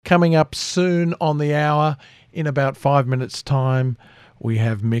Coming up soon on the hour, in about 5 minutes' time, we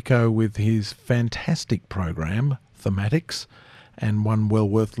have Miko with his fantastic program, Thematics, and one well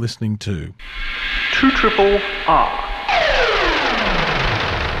worth listening to. 2RRR.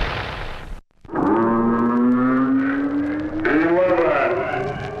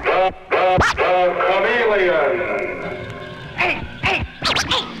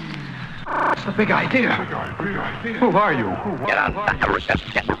 What's the big idea? Who are you? Get out.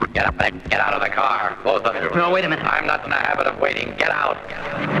 Get up and get out of the car. Both of you. No, wait a minute. I'm not in the habit of waiting. Get out.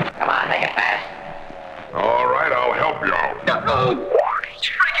 Come on, make it fast. All right, I'll help you out. No. It's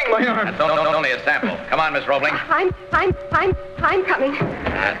breaking my arm. That's only a sample. Come on, Miss Roebling. I'm coming.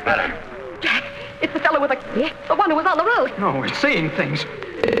 That's better. Jack, it's the fellow with the one who was on the road. No, we're seeing things.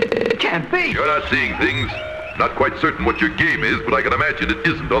 It can't be. You're not seeing things. Not quite certain what your game is, but I can imagine it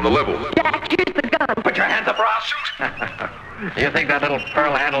isn't on the level. Jack, here's the gun. Put your hands up or I'll shoot. Do you think that little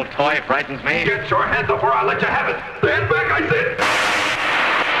pearl-handled toy frightens me? Get your hands up or I'll let you have it. Stand back, I said.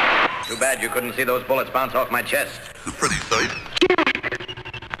 Too bad you couldn't see those bullets bounce off my chest. It's a pretty sight.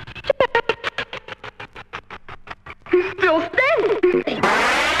 He's still standing.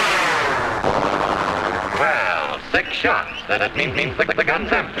 Well, 6 shots. That means the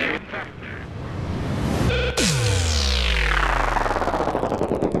gun's empty.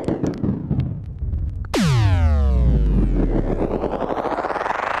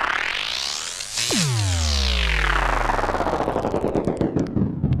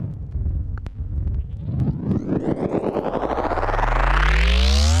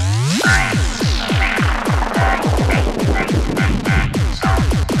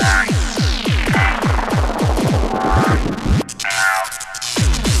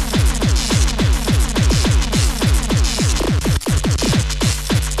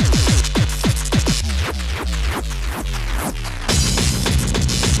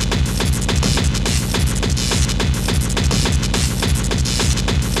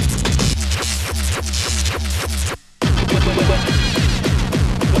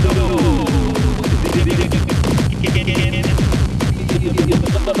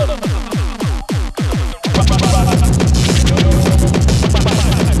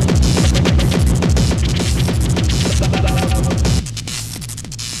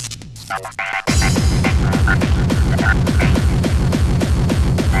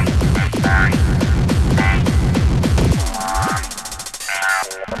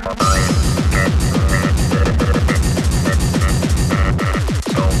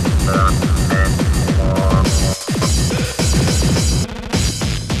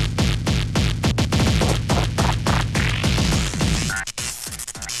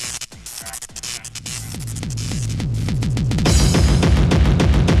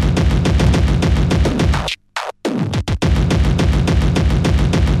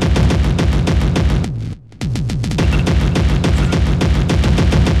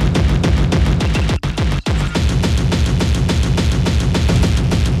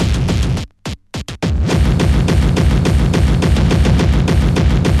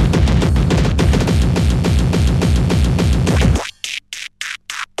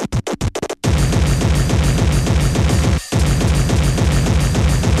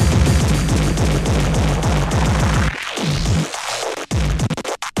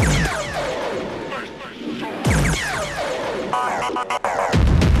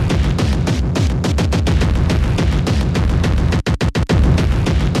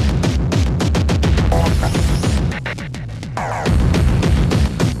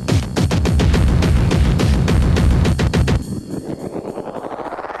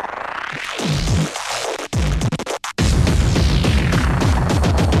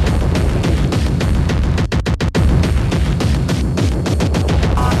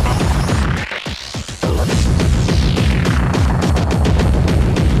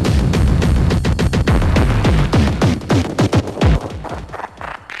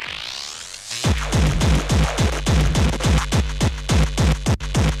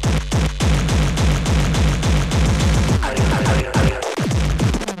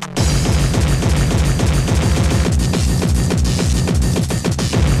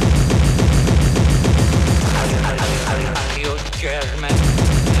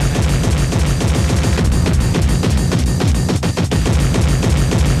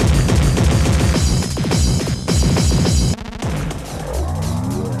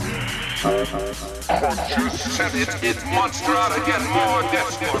 It's monster out again. More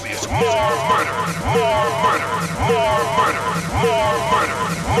death stories, more murder, more murder, more murder, more murder,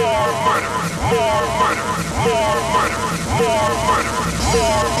 more murder, more murder, more murder, more murder,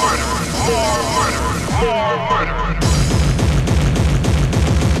 more murder, more murder, more murder.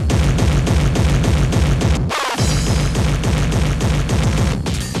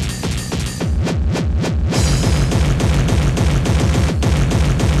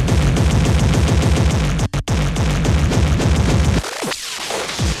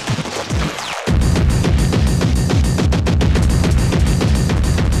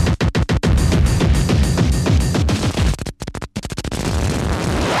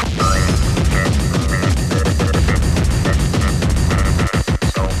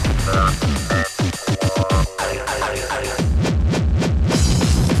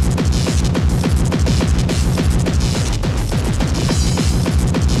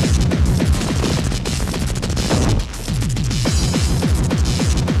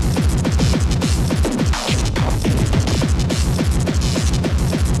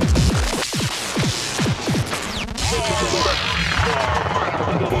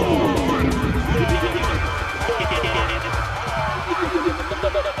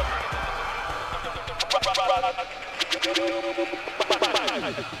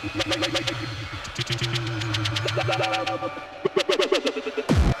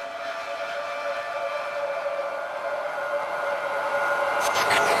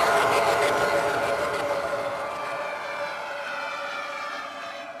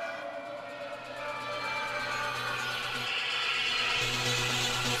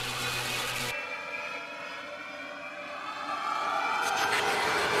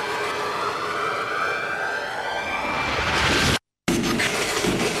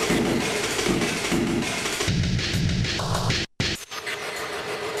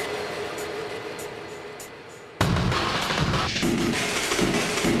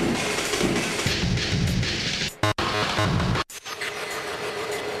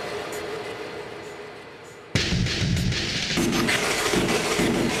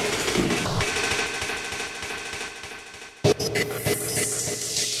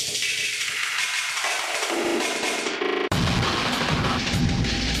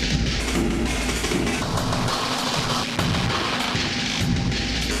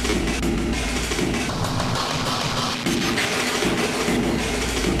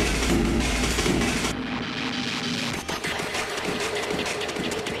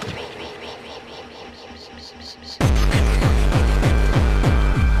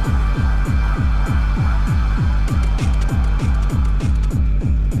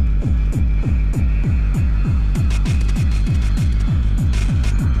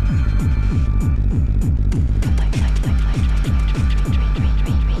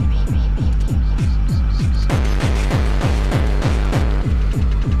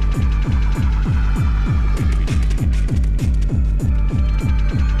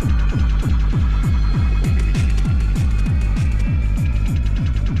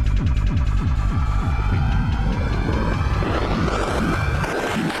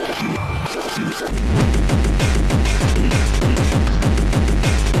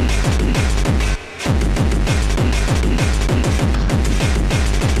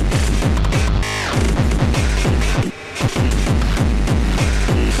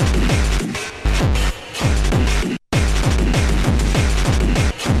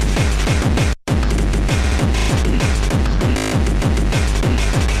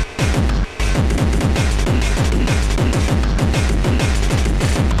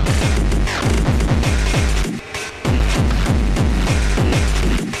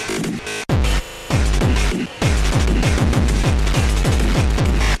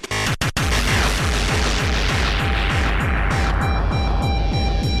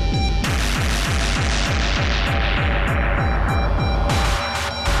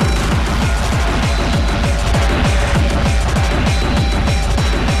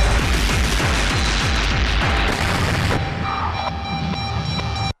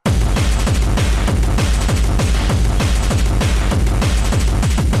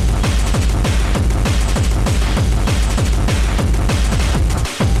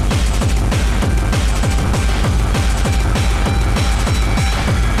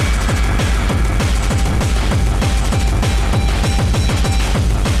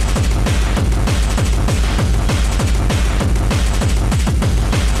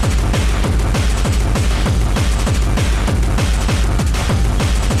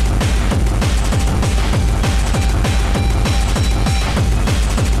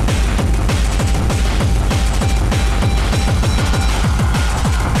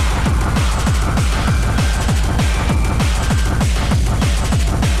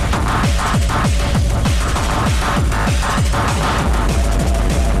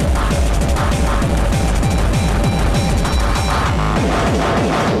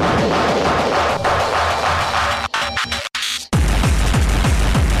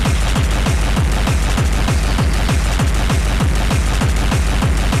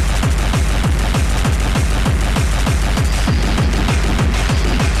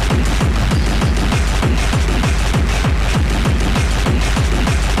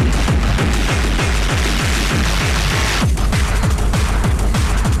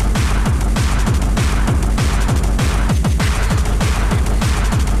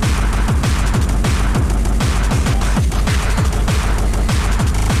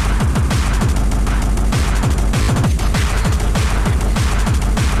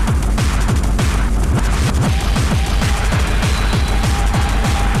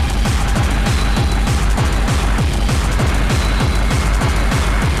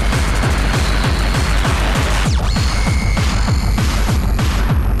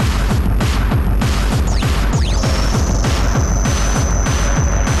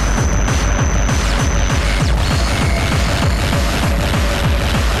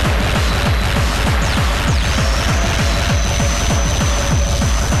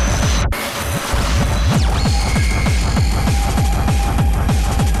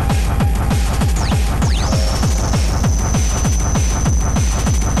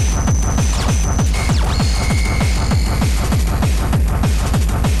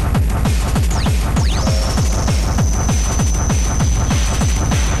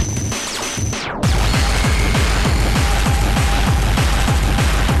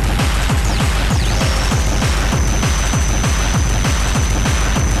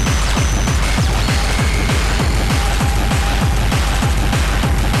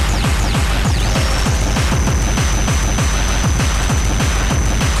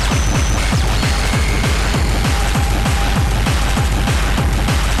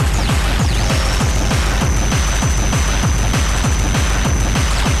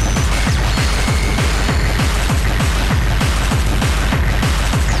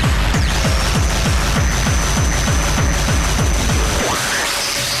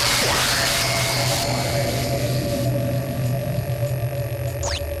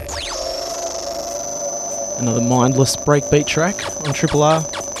 another mindless breakbeat track on Triple R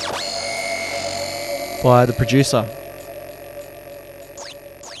by the producer.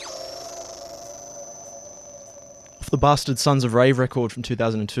 Off the Bastard Sons of Rave record from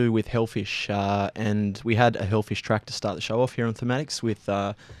 2002 with Hellfish, and we had a Hellfish track to start the show off here on Thematics with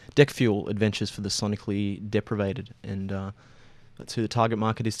Deck Fuel Adventures for the Sonically Deprivated, and that's who the target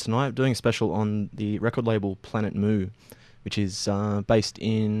market is tonight. We're doing a special on the record label Planet Moo, which is based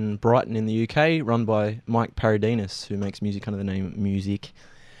in Brighton in the UK, run by Mike Paradinas, who makes music under the name Music.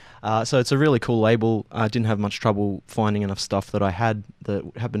 So it's a really cool label. I didn't have much trouble finding enough stuff that I had that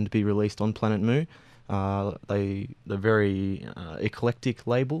happened to be released on Planet Moo. They're very eclectic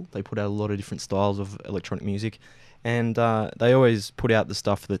label. They put out a lot of different styles of electronic music, and they always put out the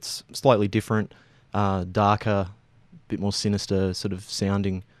stuff that's slightly different, darker, a bit more sinister sort of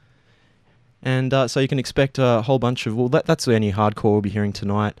sounding. And so you can expect a whole bunch of... Well, that's any hardcore we'll be hearing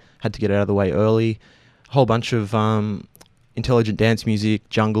tonight. Had to get out of the way early. A whole bunch of intelligent dance music,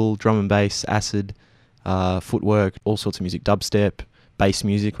 jungle, drum and bass, acid, footwork, all sorts of music, dubstep, bass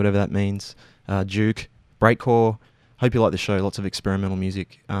music, whatever that means, juke, breakcore. Hope you like the show. Lots of experimental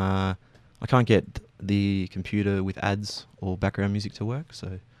music. I can't get the computer with ads or background music to work,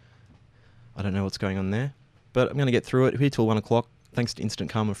 so I don't know what's going on there. But I'm going to get through it. Here till 1 o'clock. Thanks to Instant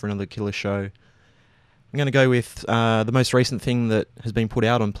Karma for another killer show. I'm going to go with the most recent thing that has been put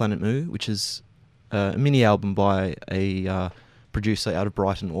out on Planet Moo, which is a mini album by a producer out of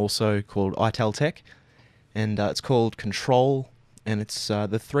Brighton also called Ital Tech, and it's called Control, and it's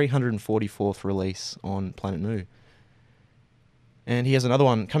the 344th release on Planet Moo. And he has another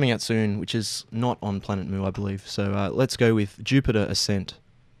one coming out soon, which is not on Planet Moo, I believe. So let's go with Jupiter Ascent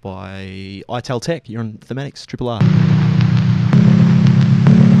by Ital Tech. You're on Thematics, Triple R.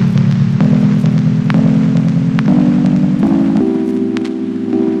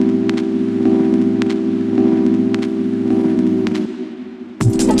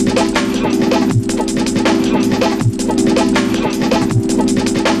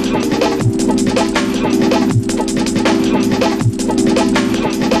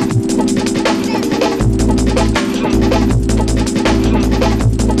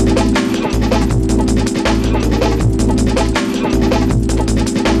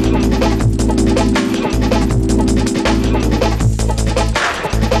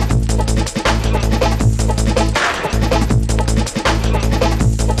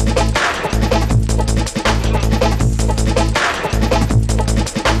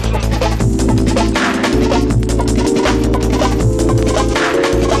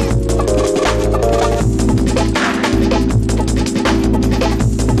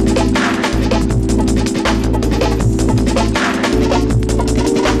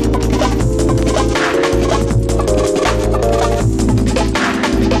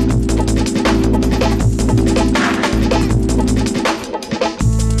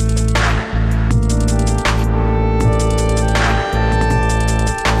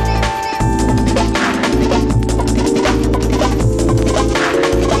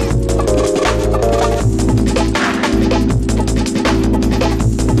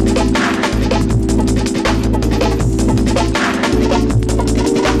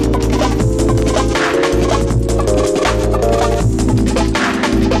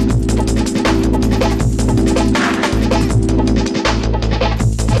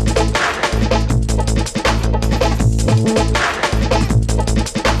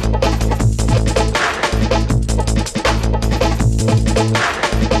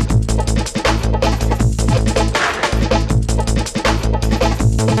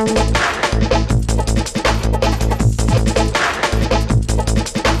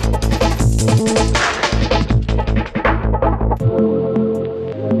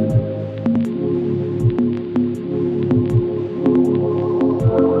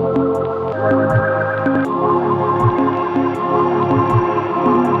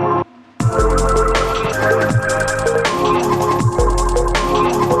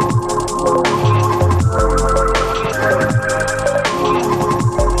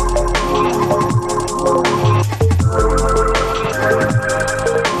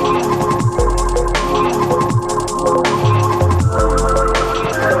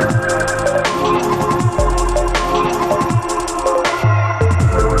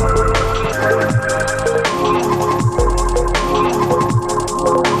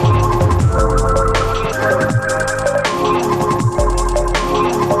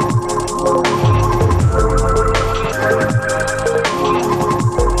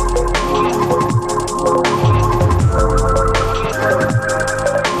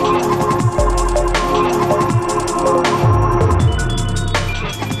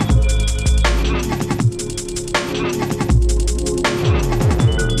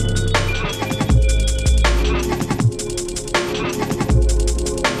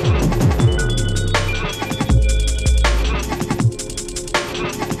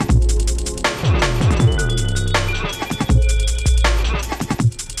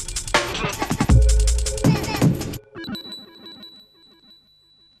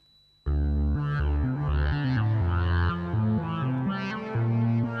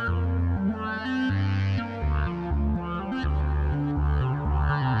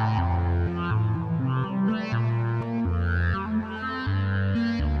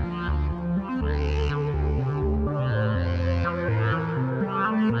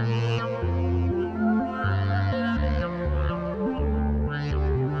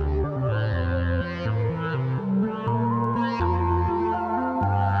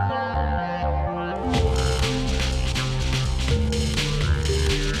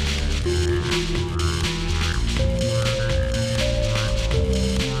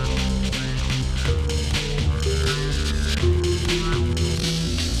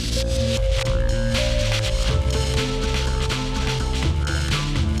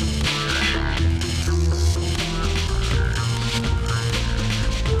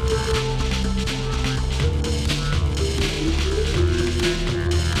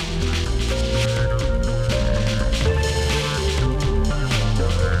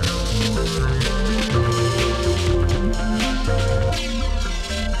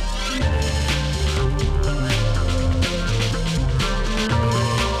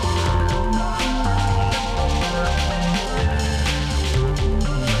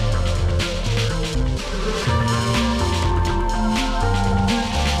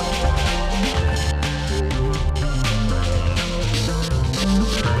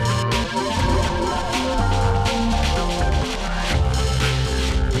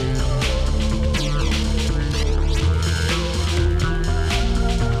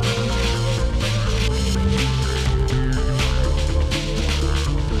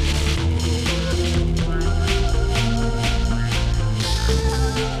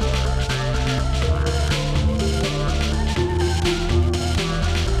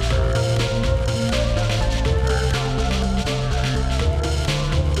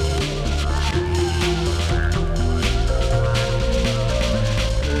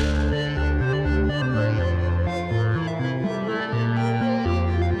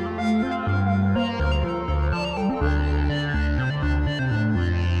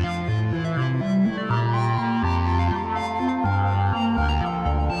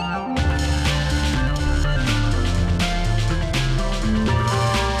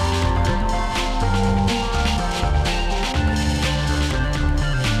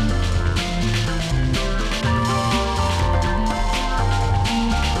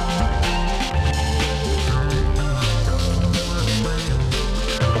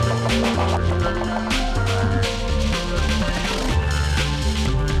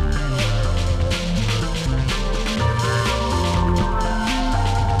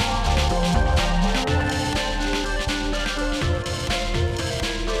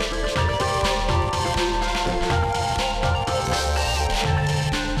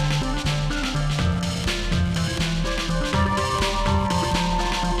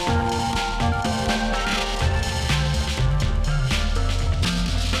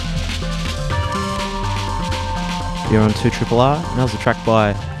 You're on 2RRR, and that was a track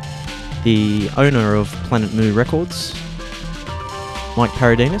by the owner of Planet Moo Records, Mike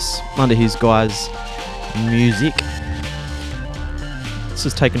Paradinas, under his guise Music. This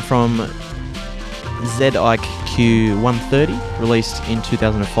is taken from ZIQ 130, released in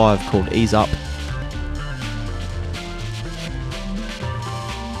 2005, called Ease Up.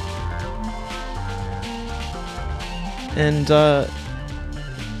 And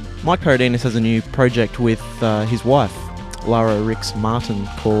Mike Paradinas has a new project with his wife, Lara Rix Martin,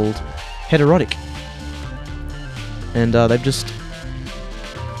 called Heterotic. And they've just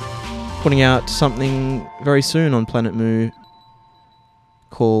putting out something very soon on Planet Moo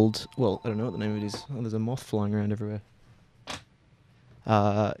called, well, I don't know what the name of it is. Oh, there's a moth flying around everywhere.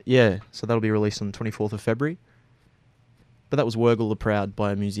 Yeah, so that'll be released on the 24th of February. But that was Wergle the Proud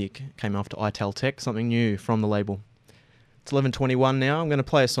by Music. Came after Ital Tech, something new from the label. It's 11:21 now. I'm going to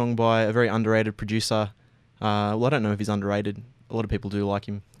play a song by a very underrated producer. Well, I don't know if he's underrated. A lot of people do like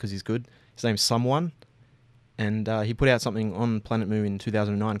him because he's good. His name's Someone. And he put out something on Planet Moo in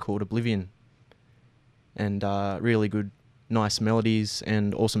 2009 called Oblivion. And really good, nice melodies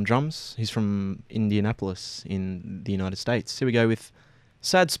and awesome drums. He's from Indianapolis in the United States. Here we go with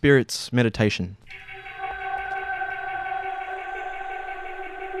Sad Spirits Meditation.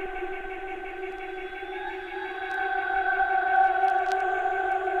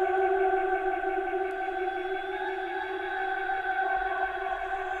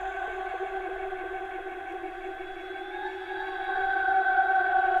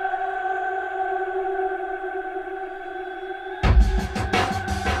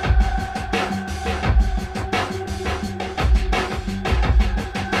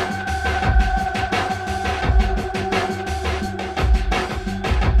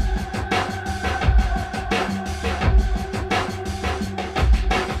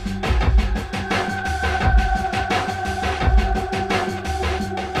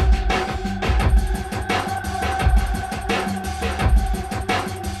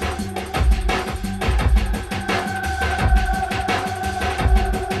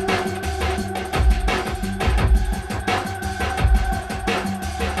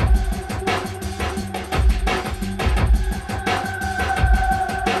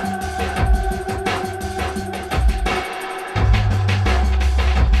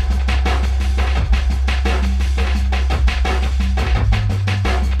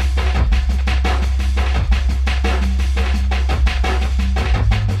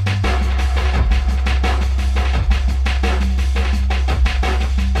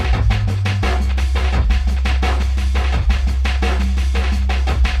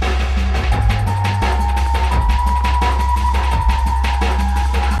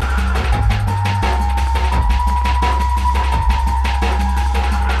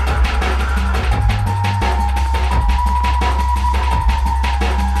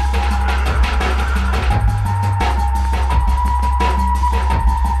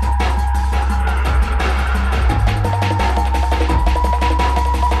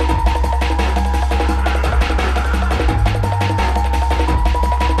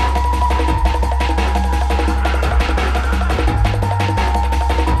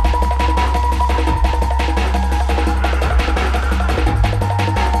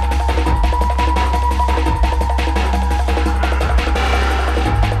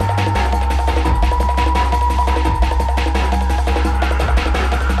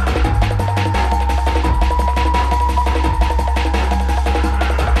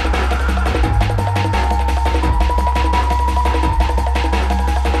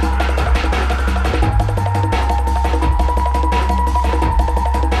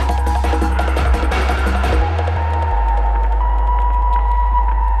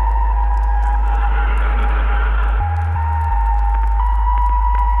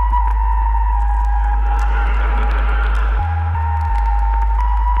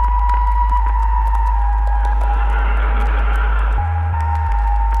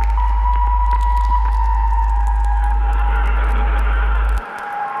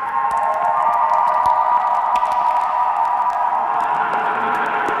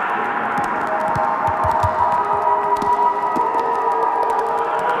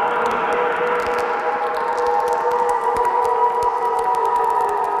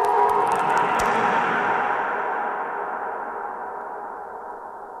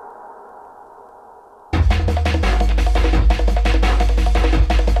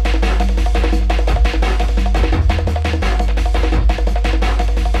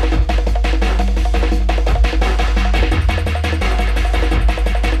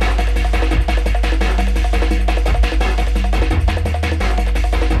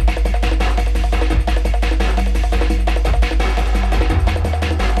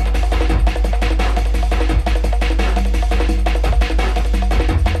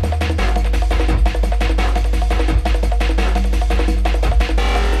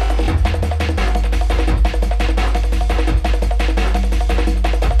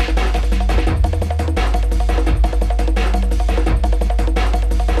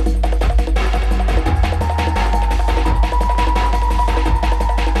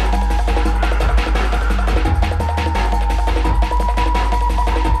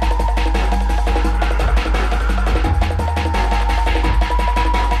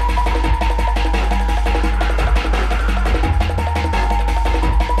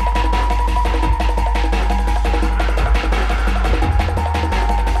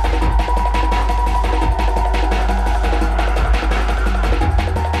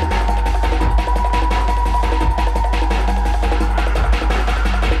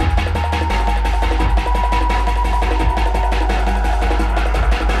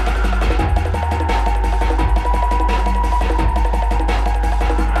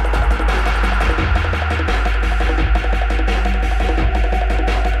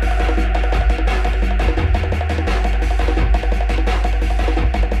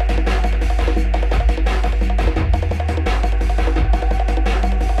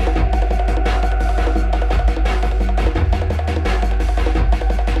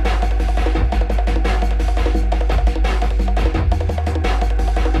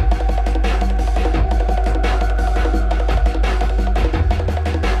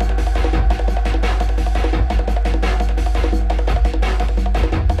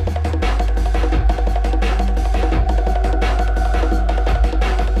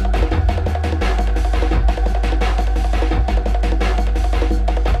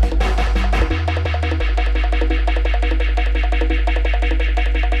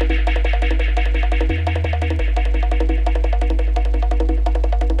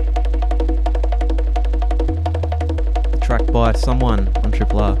 by someone on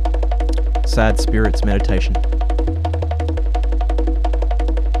Triple R. Sad Spirits Meditation.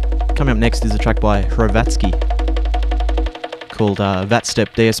 Coming up next is a track by Hravatsky called Vatstep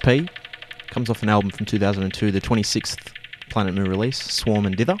DSP. Comes off an album from 2002, the 26th Planet Moo release, Swarm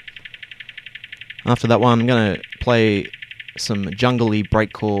and Dither. After that one, I'm going to play some jungly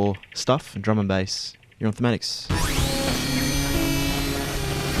breakcore stuff, drum and bass. You're on Thematics.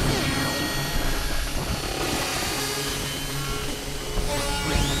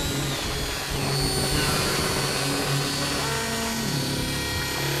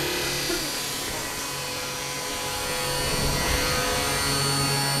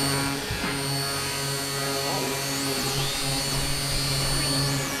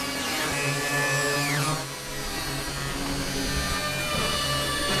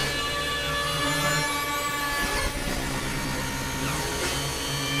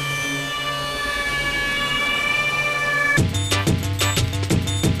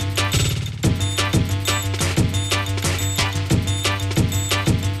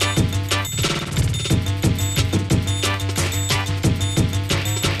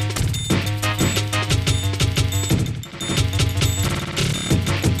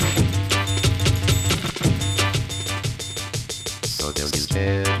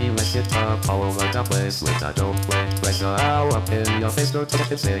 With a dope way, pressure out up in your face, go to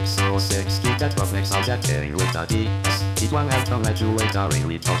the 606, do that rough next, I'll get in with a DS. Each one has come at you later,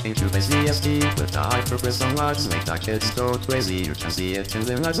 really talking to base VST. With the hyper-prism lights, make the kids go crazy, you can see it in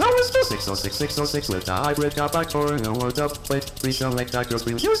their lights. Now it's the 606, 606, with the hybrid carbide core, no word up, wait, pre-show, make that girl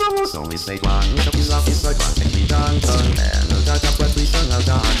scream, use almost only state one, look up, he's off, he's like one, take me down, turn, and look at up, but pre-show, now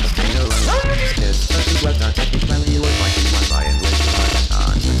the hard, just stay around. Now these kids, touching wet, that technique, friendly, look like he's one by and with the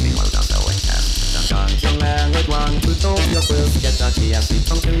hard, and switching low down, so it can. Young man with one to talk your quill, get that TSC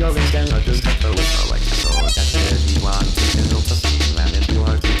from to your ring, then I just get the whistle like so that shit he wants to handle the scene, and it's too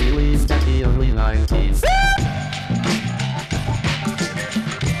hard to believe that he only 19.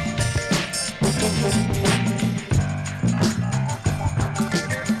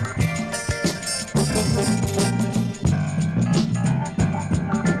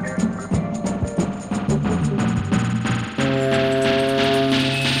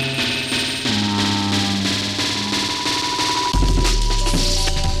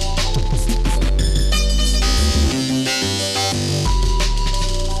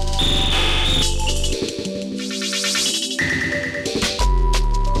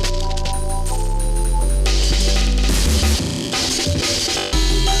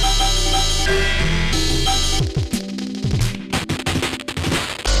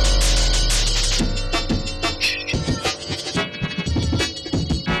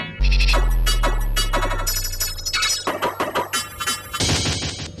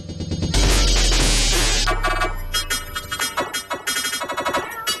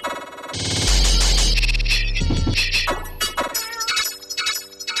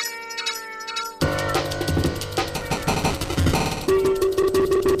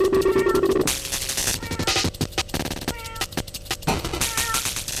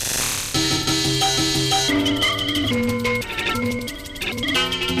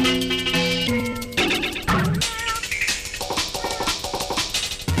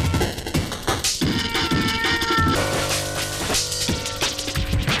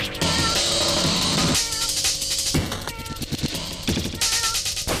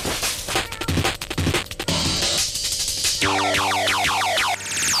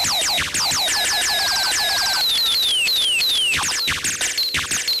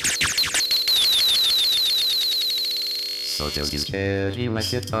 He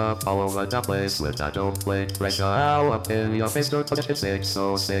messed it up all over the place with a dope play. Pressure out up in your face, go to the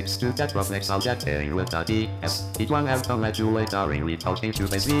 606. To that rough next, I'll get in with a DS. Each one have come at you later, really talking to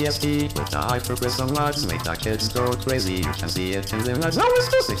base VST. With the hyper-prism lights, make the kids go crazy. You can see it in their lights. Now it's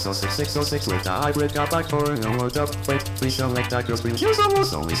the 606, 606 with the hybrid carbide core. No word up, wait, please don't make that girl scream. Use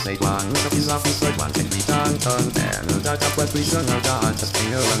almost only state one. Look up his office like one, take me down, turn, and look that up, but please don't know the hard, just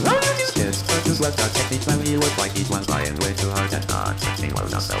finger and run with these kids. Touches left that technique when he look like each one trying way too hard and hard. Touching low,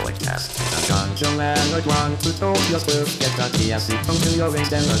 not so like cast. And gun, man, like one, to talk your swift. Get that TSC from to your range,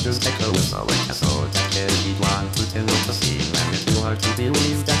 then just take a whistle like a so that kid each one to tell the scene. And it's too hard to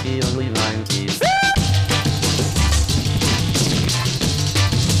believe that he only 19.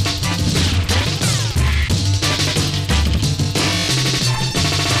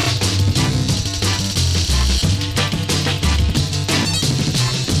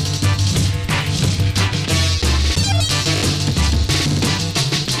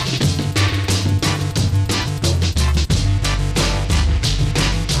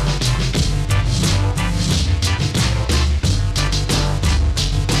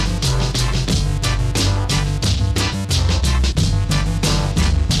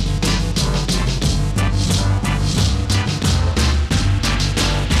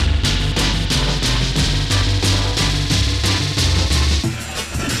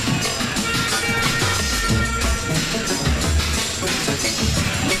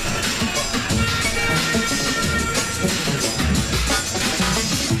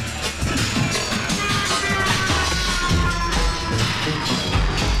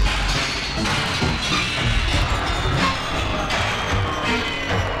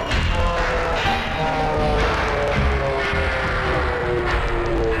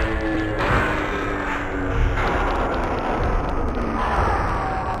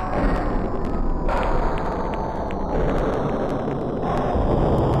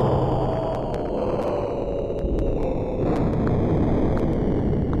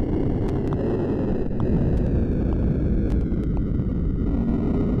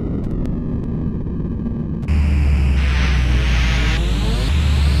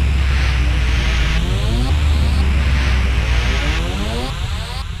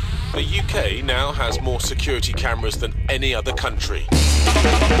 Germany now has more security cameras than any other country.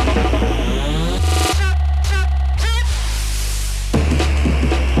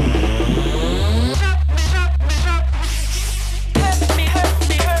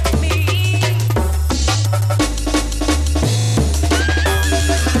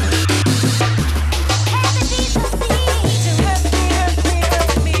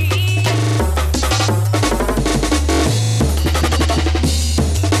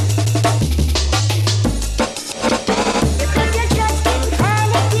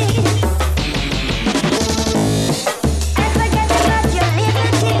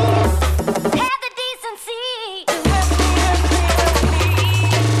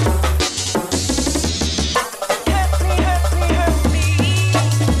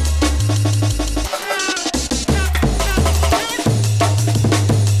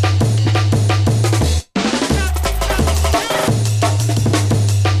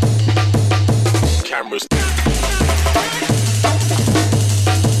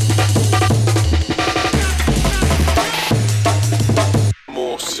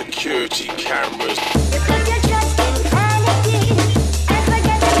 More security cameras.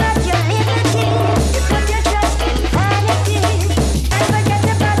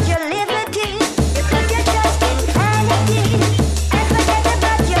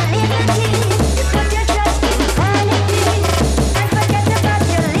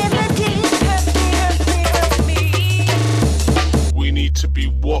 We need to be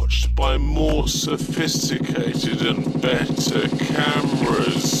watched by more sophisticated and better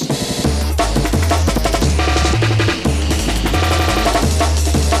cameras.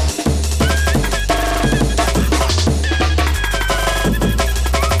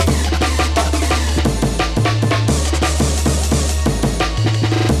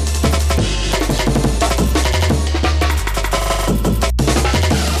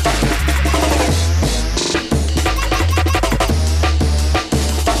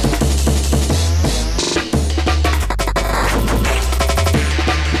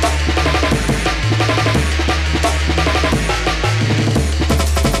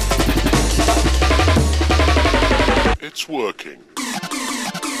 It's working.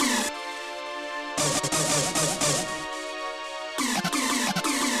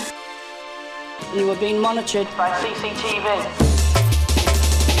 You were being monitored by CCTV.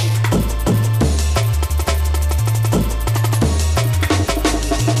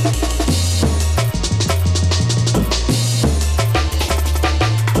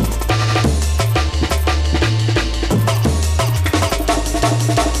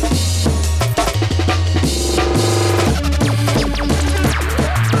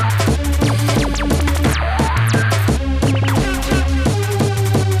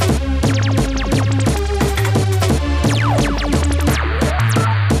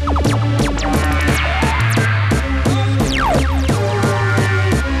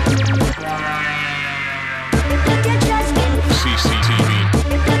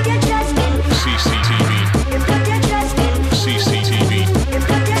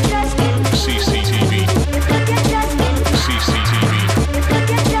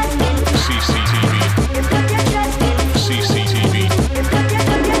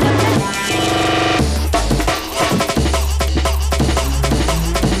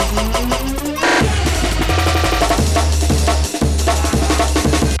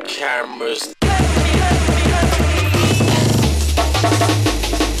 Cameras.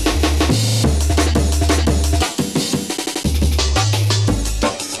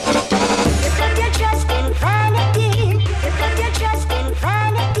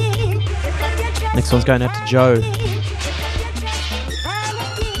 Next one's going out to Joe.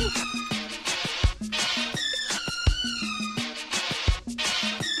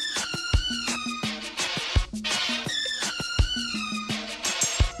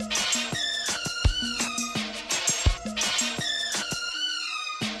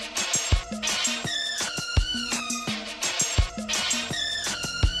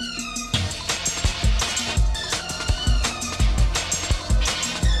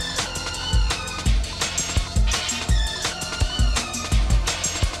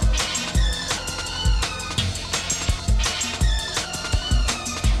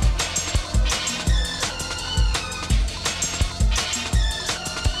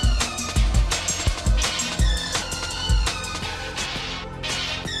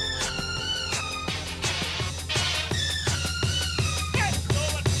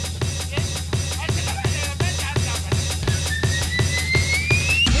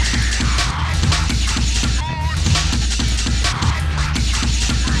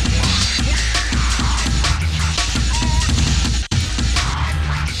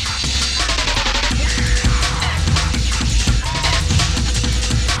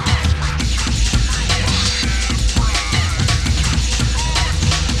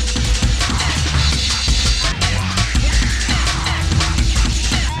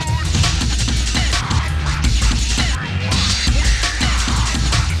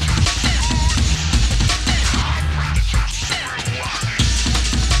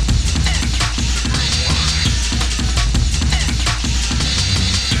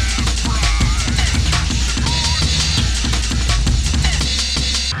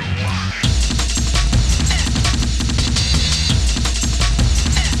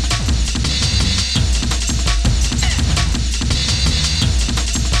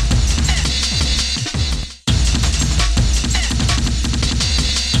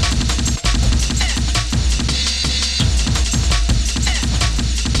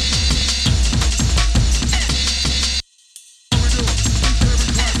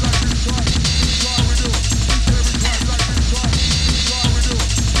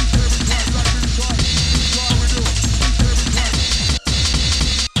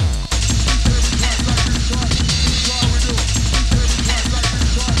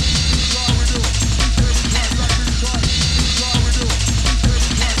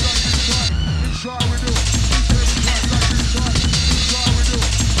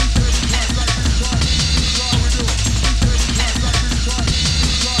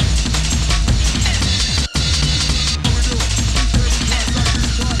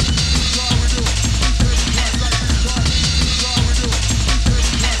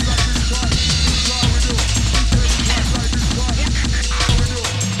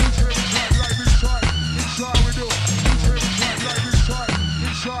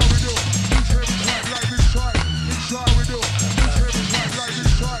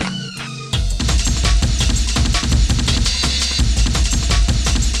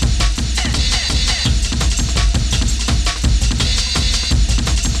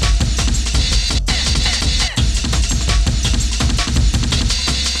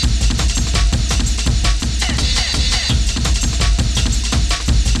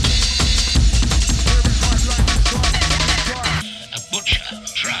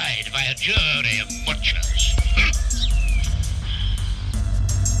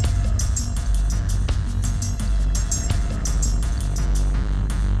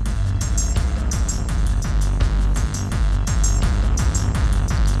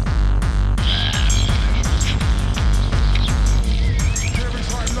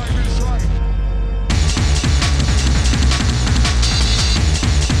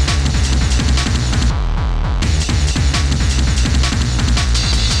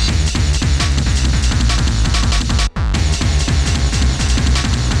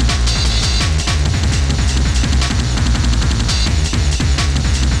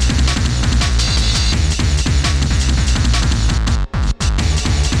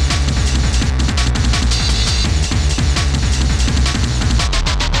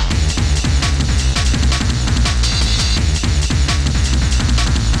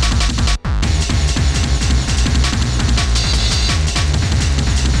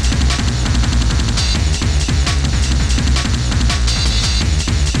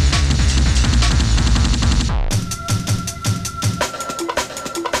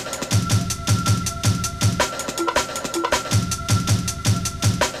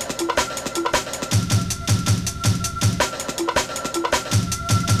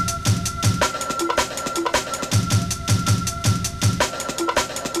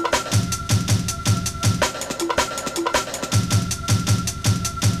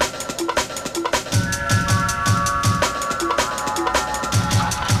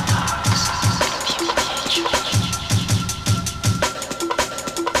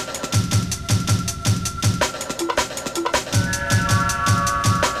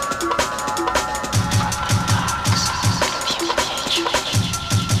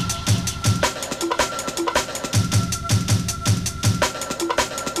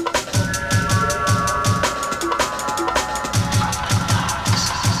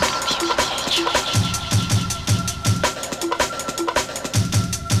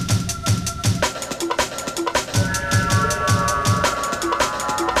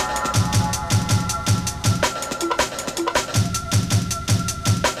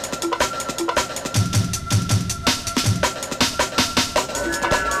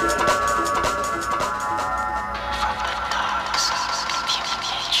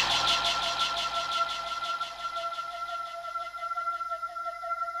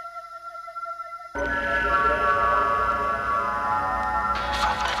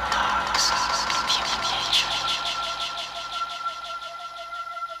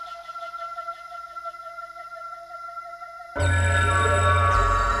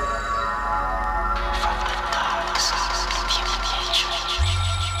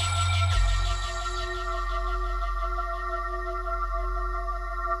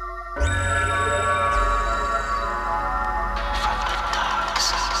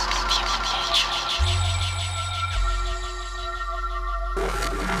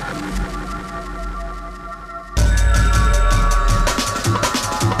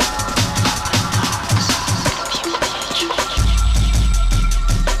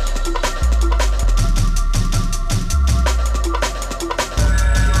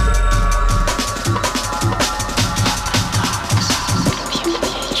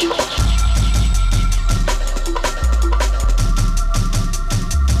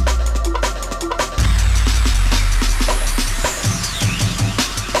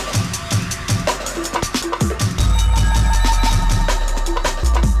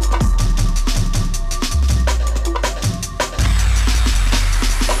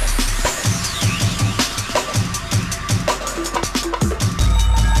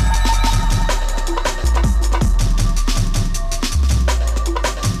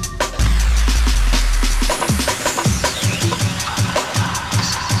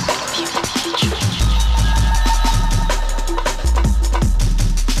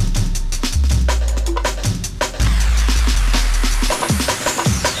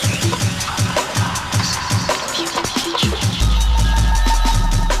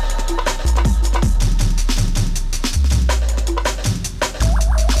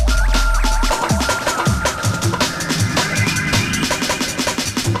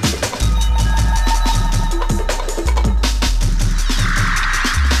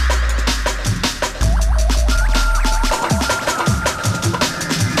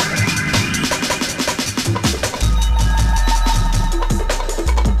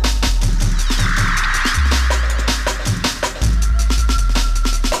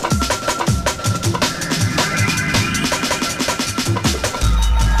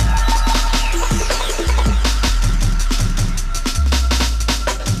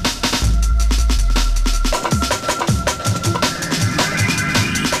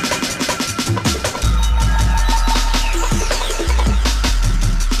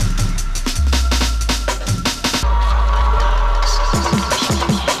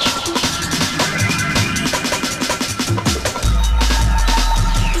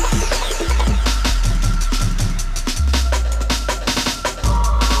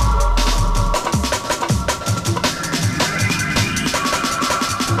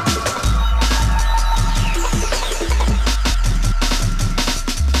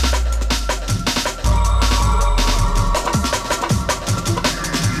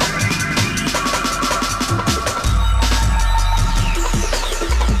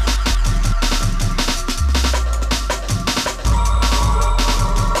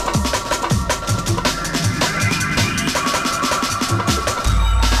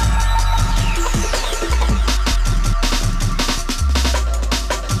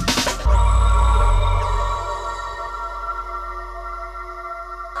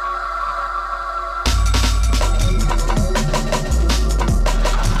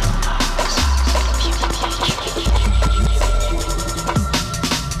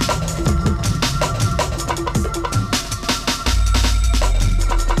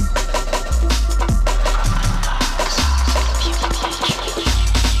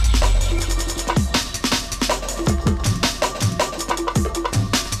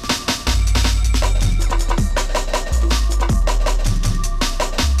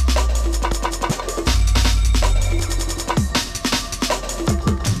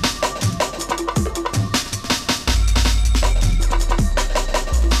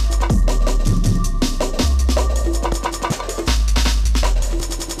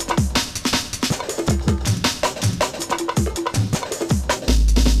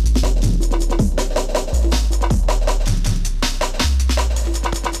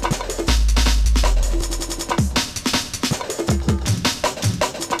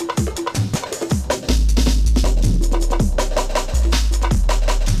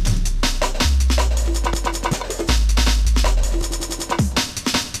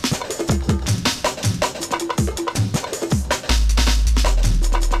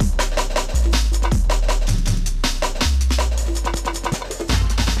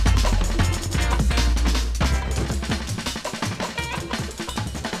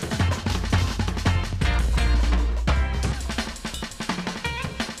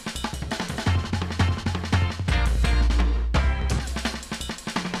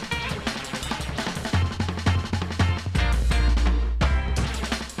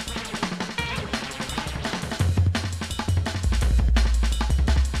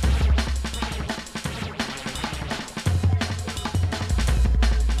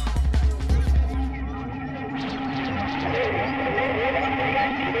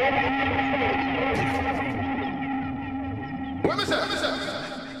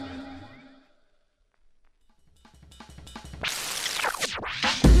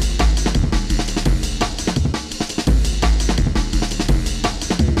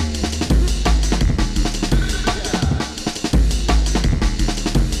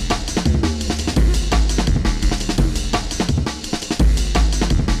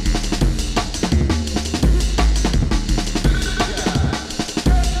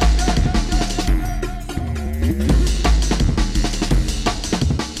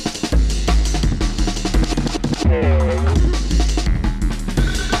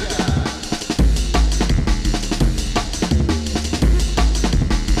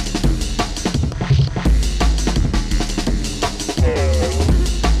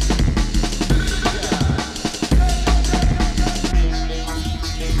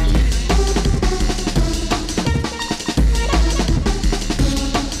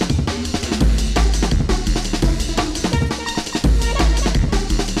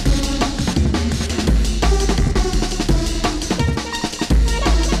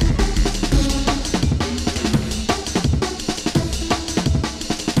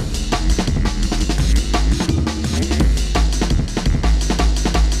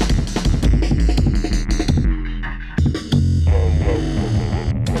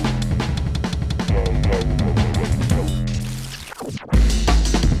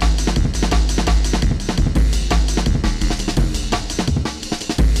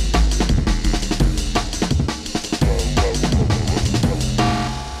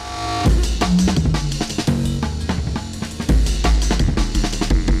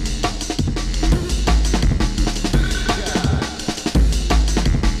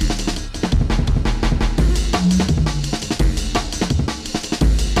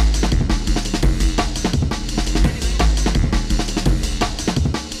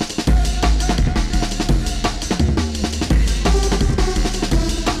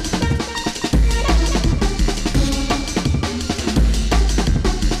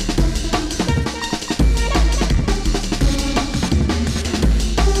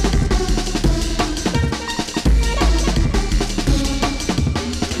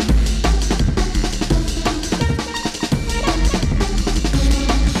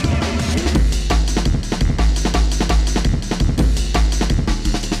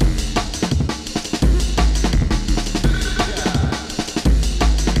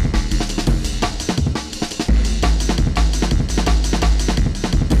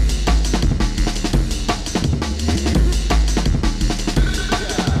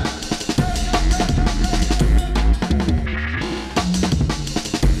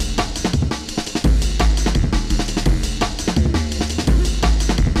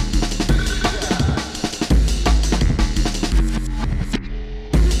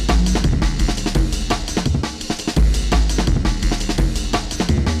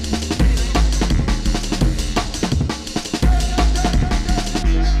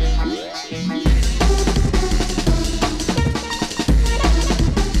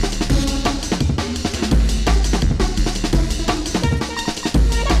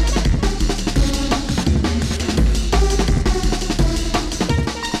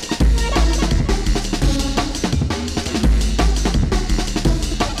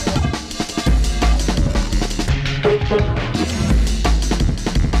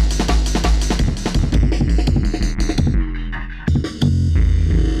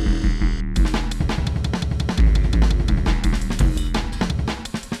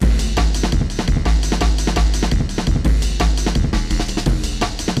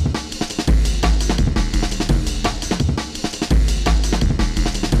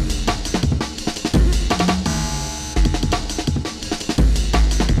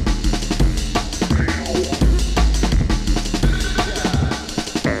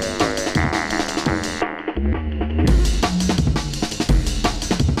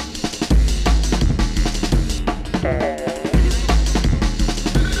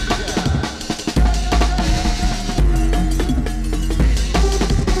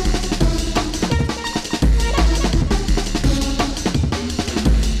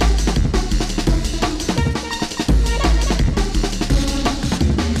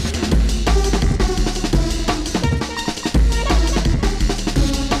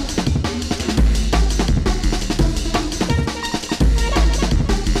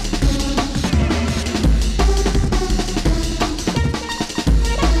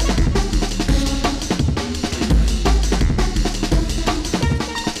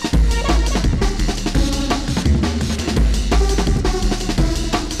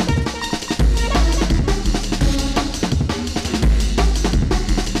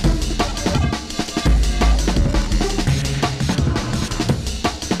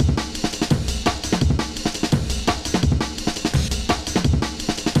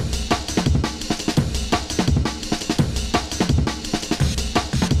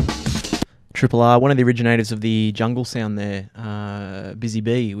 Triple R, one of the originators of the jungle sound there, Busy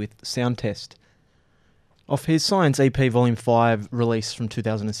Bee with Sound Test. Off his Science EP Volume 5 release from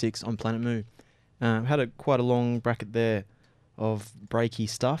 2006 on Planet Moo. Had quite a long bracket there of breaky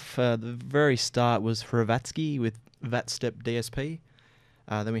stuff. The very start was Hravatsky with Vatstep DSP.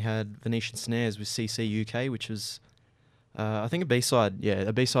 Then we had Venetian Snares with CC UK, which was, I think, a B-side. Yeah,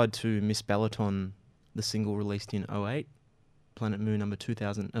 a B-side to Miss Bellaton, the single released in 08. Planet Moo number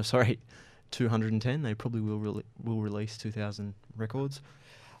 210. They probably will release 2000 records.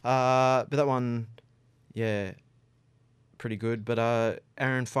 But that one, yeah, pretty good. But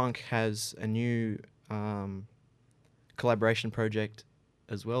Aaron Funk has a new collaboration project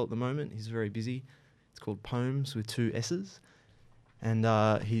as well at the moment. He's very busy. It's called Poems with 2 S's. And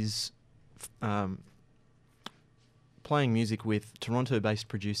he's playing music with Toronto-based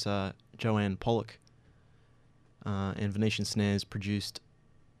producer Joanne Pollock. And Venetian Snares produced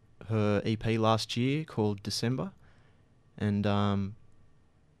her EP last year called December. And that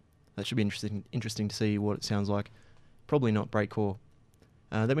should be interesting to see what it sounds like. Probably not breakcore.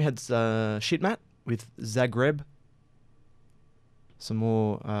 Then we had Shitmat with Zagreb. Some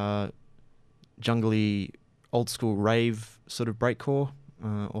more jungly, old school rave sort of breakcore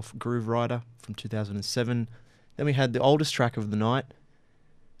off Groove Rider from 2007. Then we had the oldest track of the night,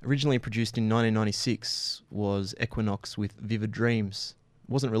 originally produced in 1996, was Equinox with Vivid Dreams. It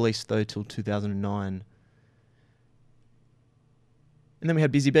wasn't released though till 2009. And then we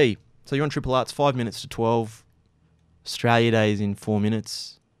had Busy Bee. So you're on Triple Arts, 5 minutes to 12. Australia Day is in 4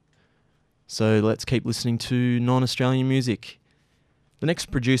 minutes. So let's keep listening to non-Australian music. The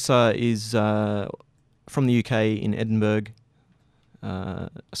next producer is from the UK in Edinburgh, a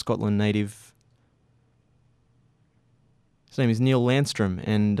Scotland native. His name is Neil Landstrom,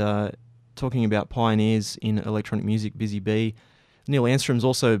 and talking about pioneers in electronic music, Busy Bee. Neil Landstrom's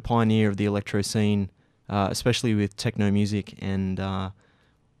also a pioneer of the electro scene, especially with techno music and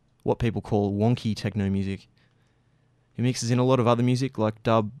what people call wonky techno music. He mixes in a lot of other music like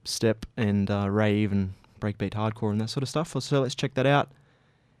dub, step, and rave and breakbeat hardcore and that sort of stuff. So let's check that out.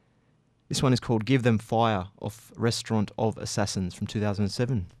 This one is called Give Them Fire off Restaurant of Assassins from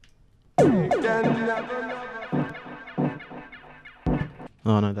 2007.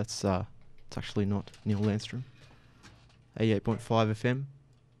 Oh no, it's actually not Neil Landstrom. 88.5 FM,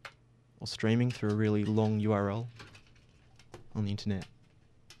 or streaming through a really long URL on the internet.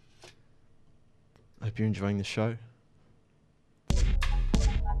 I hope you're enjoying the show.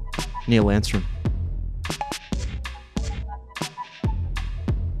 Neil Landstrom.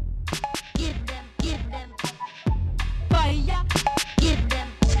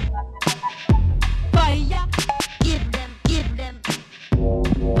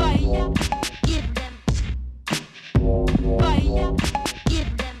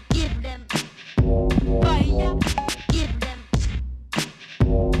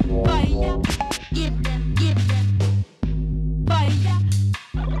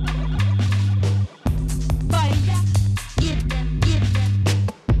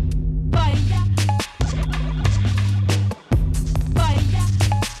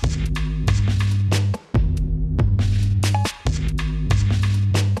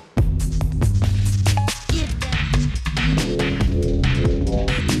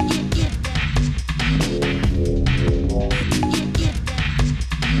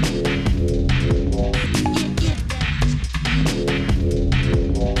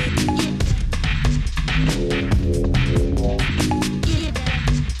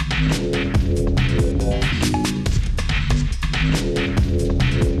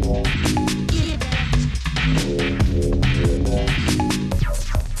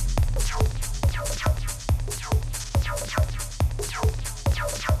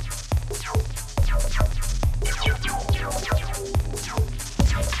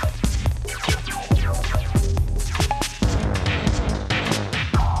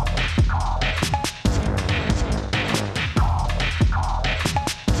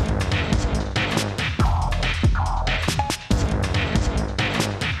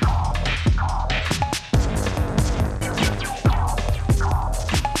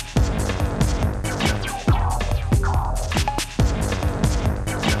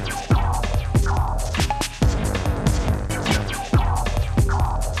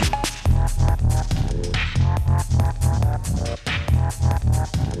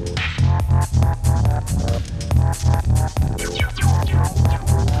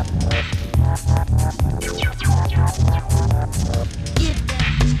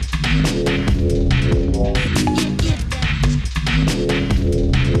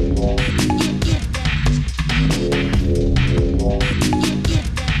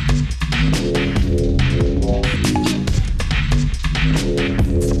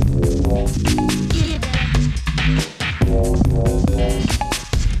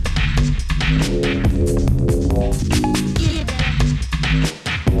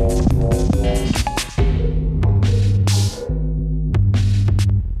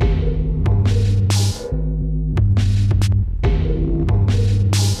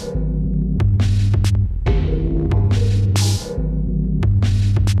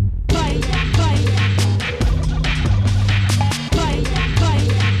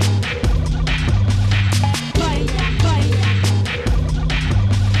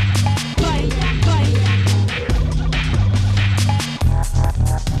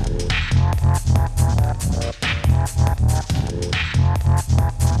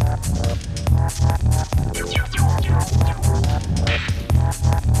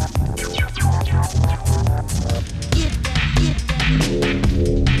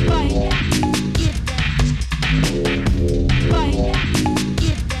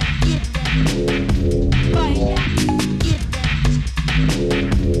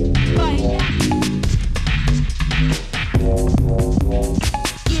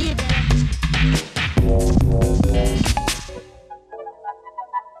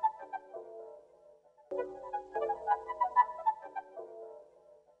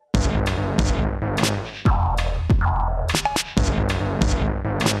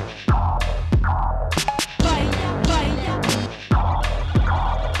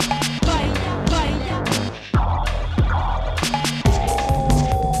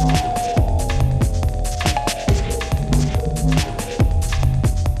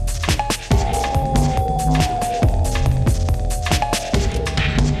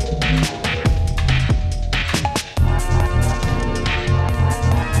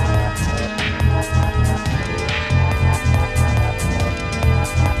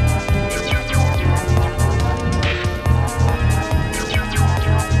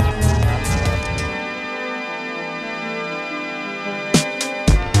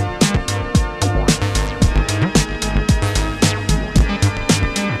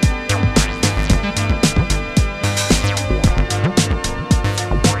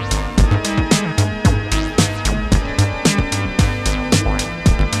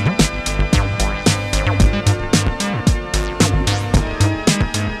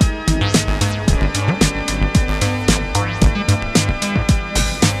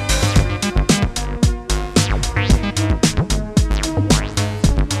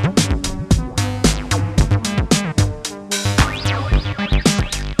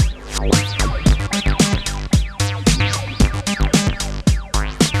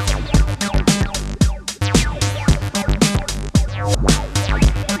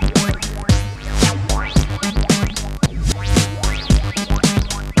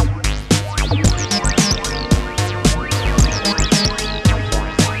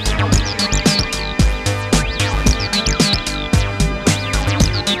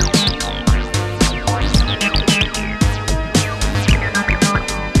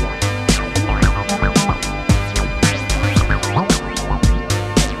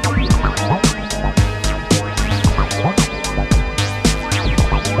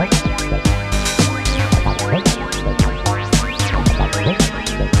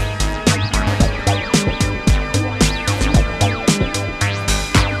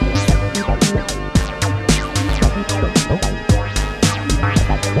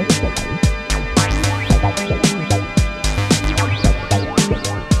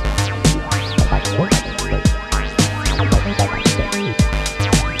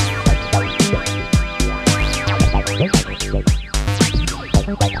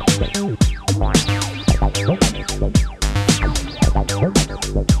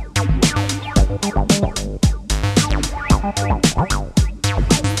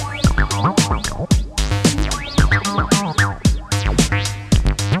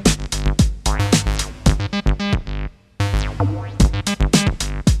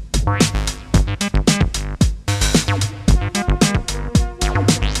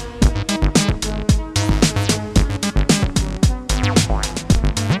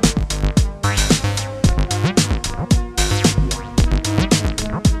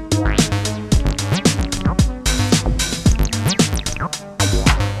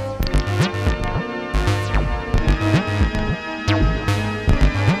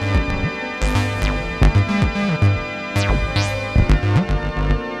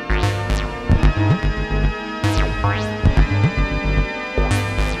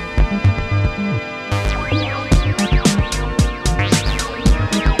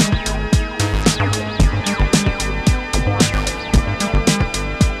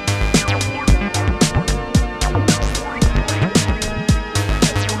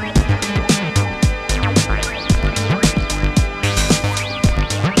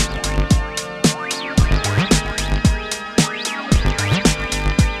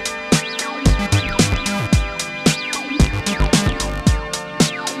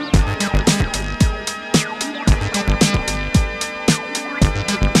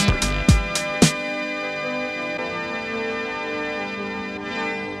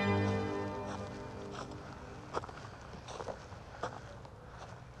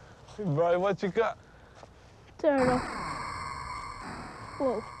 Bro, what you got? Turtle.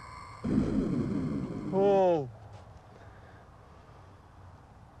 Whoa. Whoa.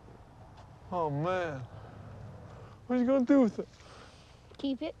 Oh, man. What are you going to do with it?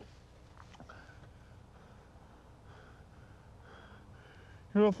 Keep it.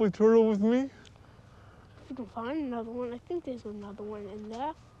 You want to play turtle with me? If you can find another one, I think there's another one in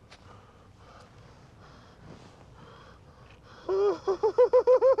there.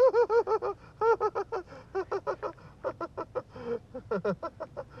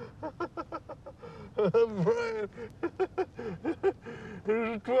 Brian,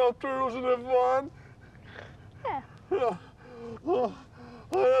 there's 12 turtles in that pond? Yeah. Oh,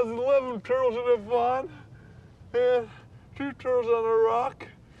 there's 11 turtles in that pond. And 2 turtles on a rock.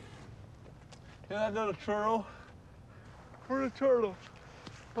 And I got a turtle. Where's a turtle?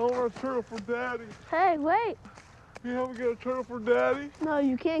 I want a turtle for Daddy. Hey, wait. You help me get a turtle for Daddy? No,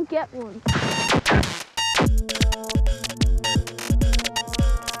 you can't get one.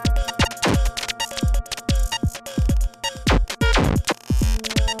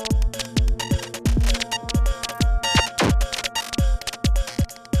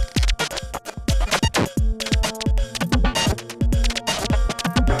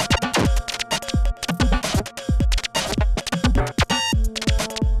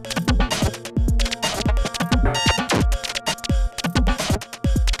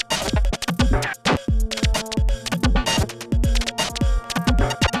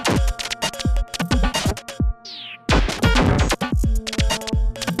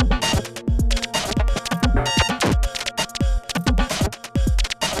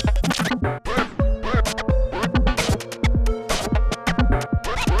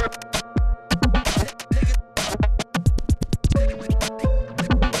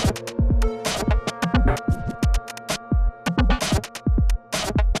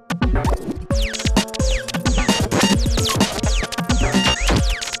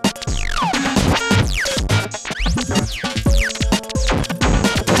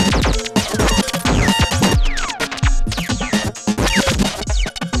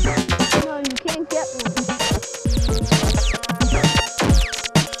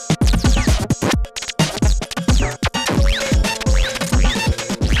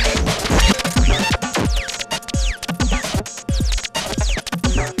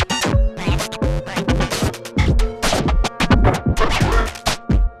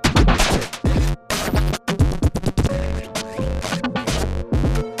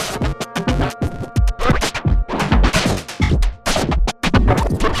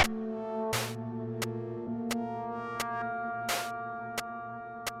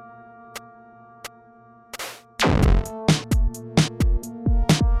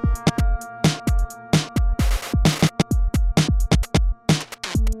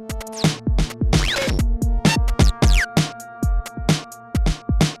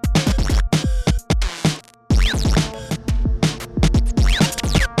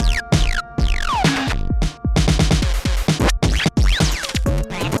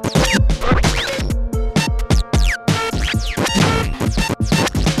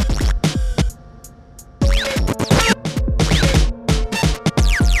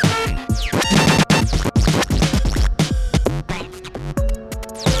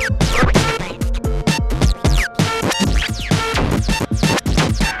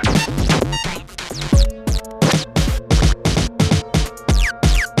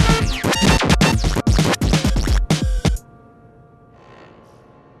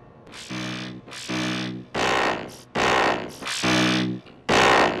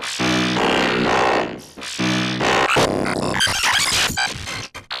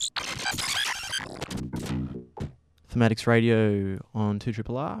 Thematics Radio on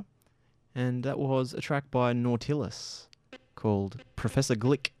 2RRR, and that was a track by Nautilus called Professor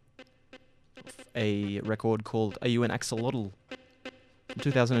Glick, a record called Are You an Axolotl from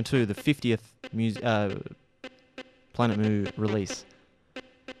 2002, the 50th Planet Moo release.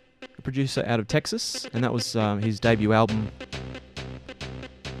 A producer out of Texas, and that was his debut album.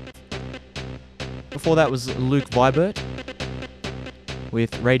 Before that was Luke Vibert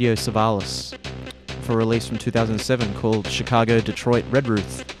with Radio Savalis for a release from 2007 called Chicago Detroit Red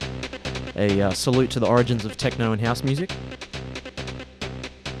Roof, a salute to the origins of techno and house music.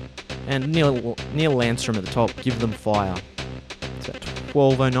 And Neil Landstrom at the top, Give Them Fire. It's at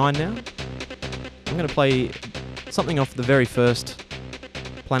 12:09 now. I'm going to play something off the very first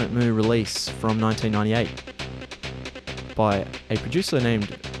Planet Moo release from 1998 by a producer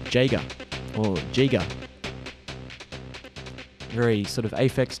named Jaeger, or Jiga. Very sort of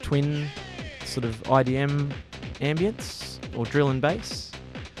Aphex Twin, sort of IDM ambience, or drill and bass.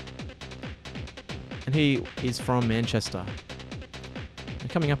 And he is from Manchester. And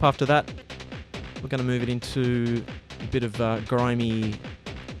coming up after that, we're going to move it into a bit of grimy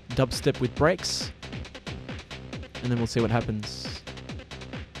dubstep with breaks, and then we'll see what happens.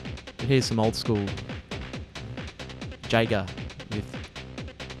 But here's some old school Jaeger with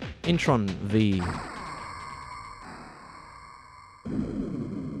Intron V.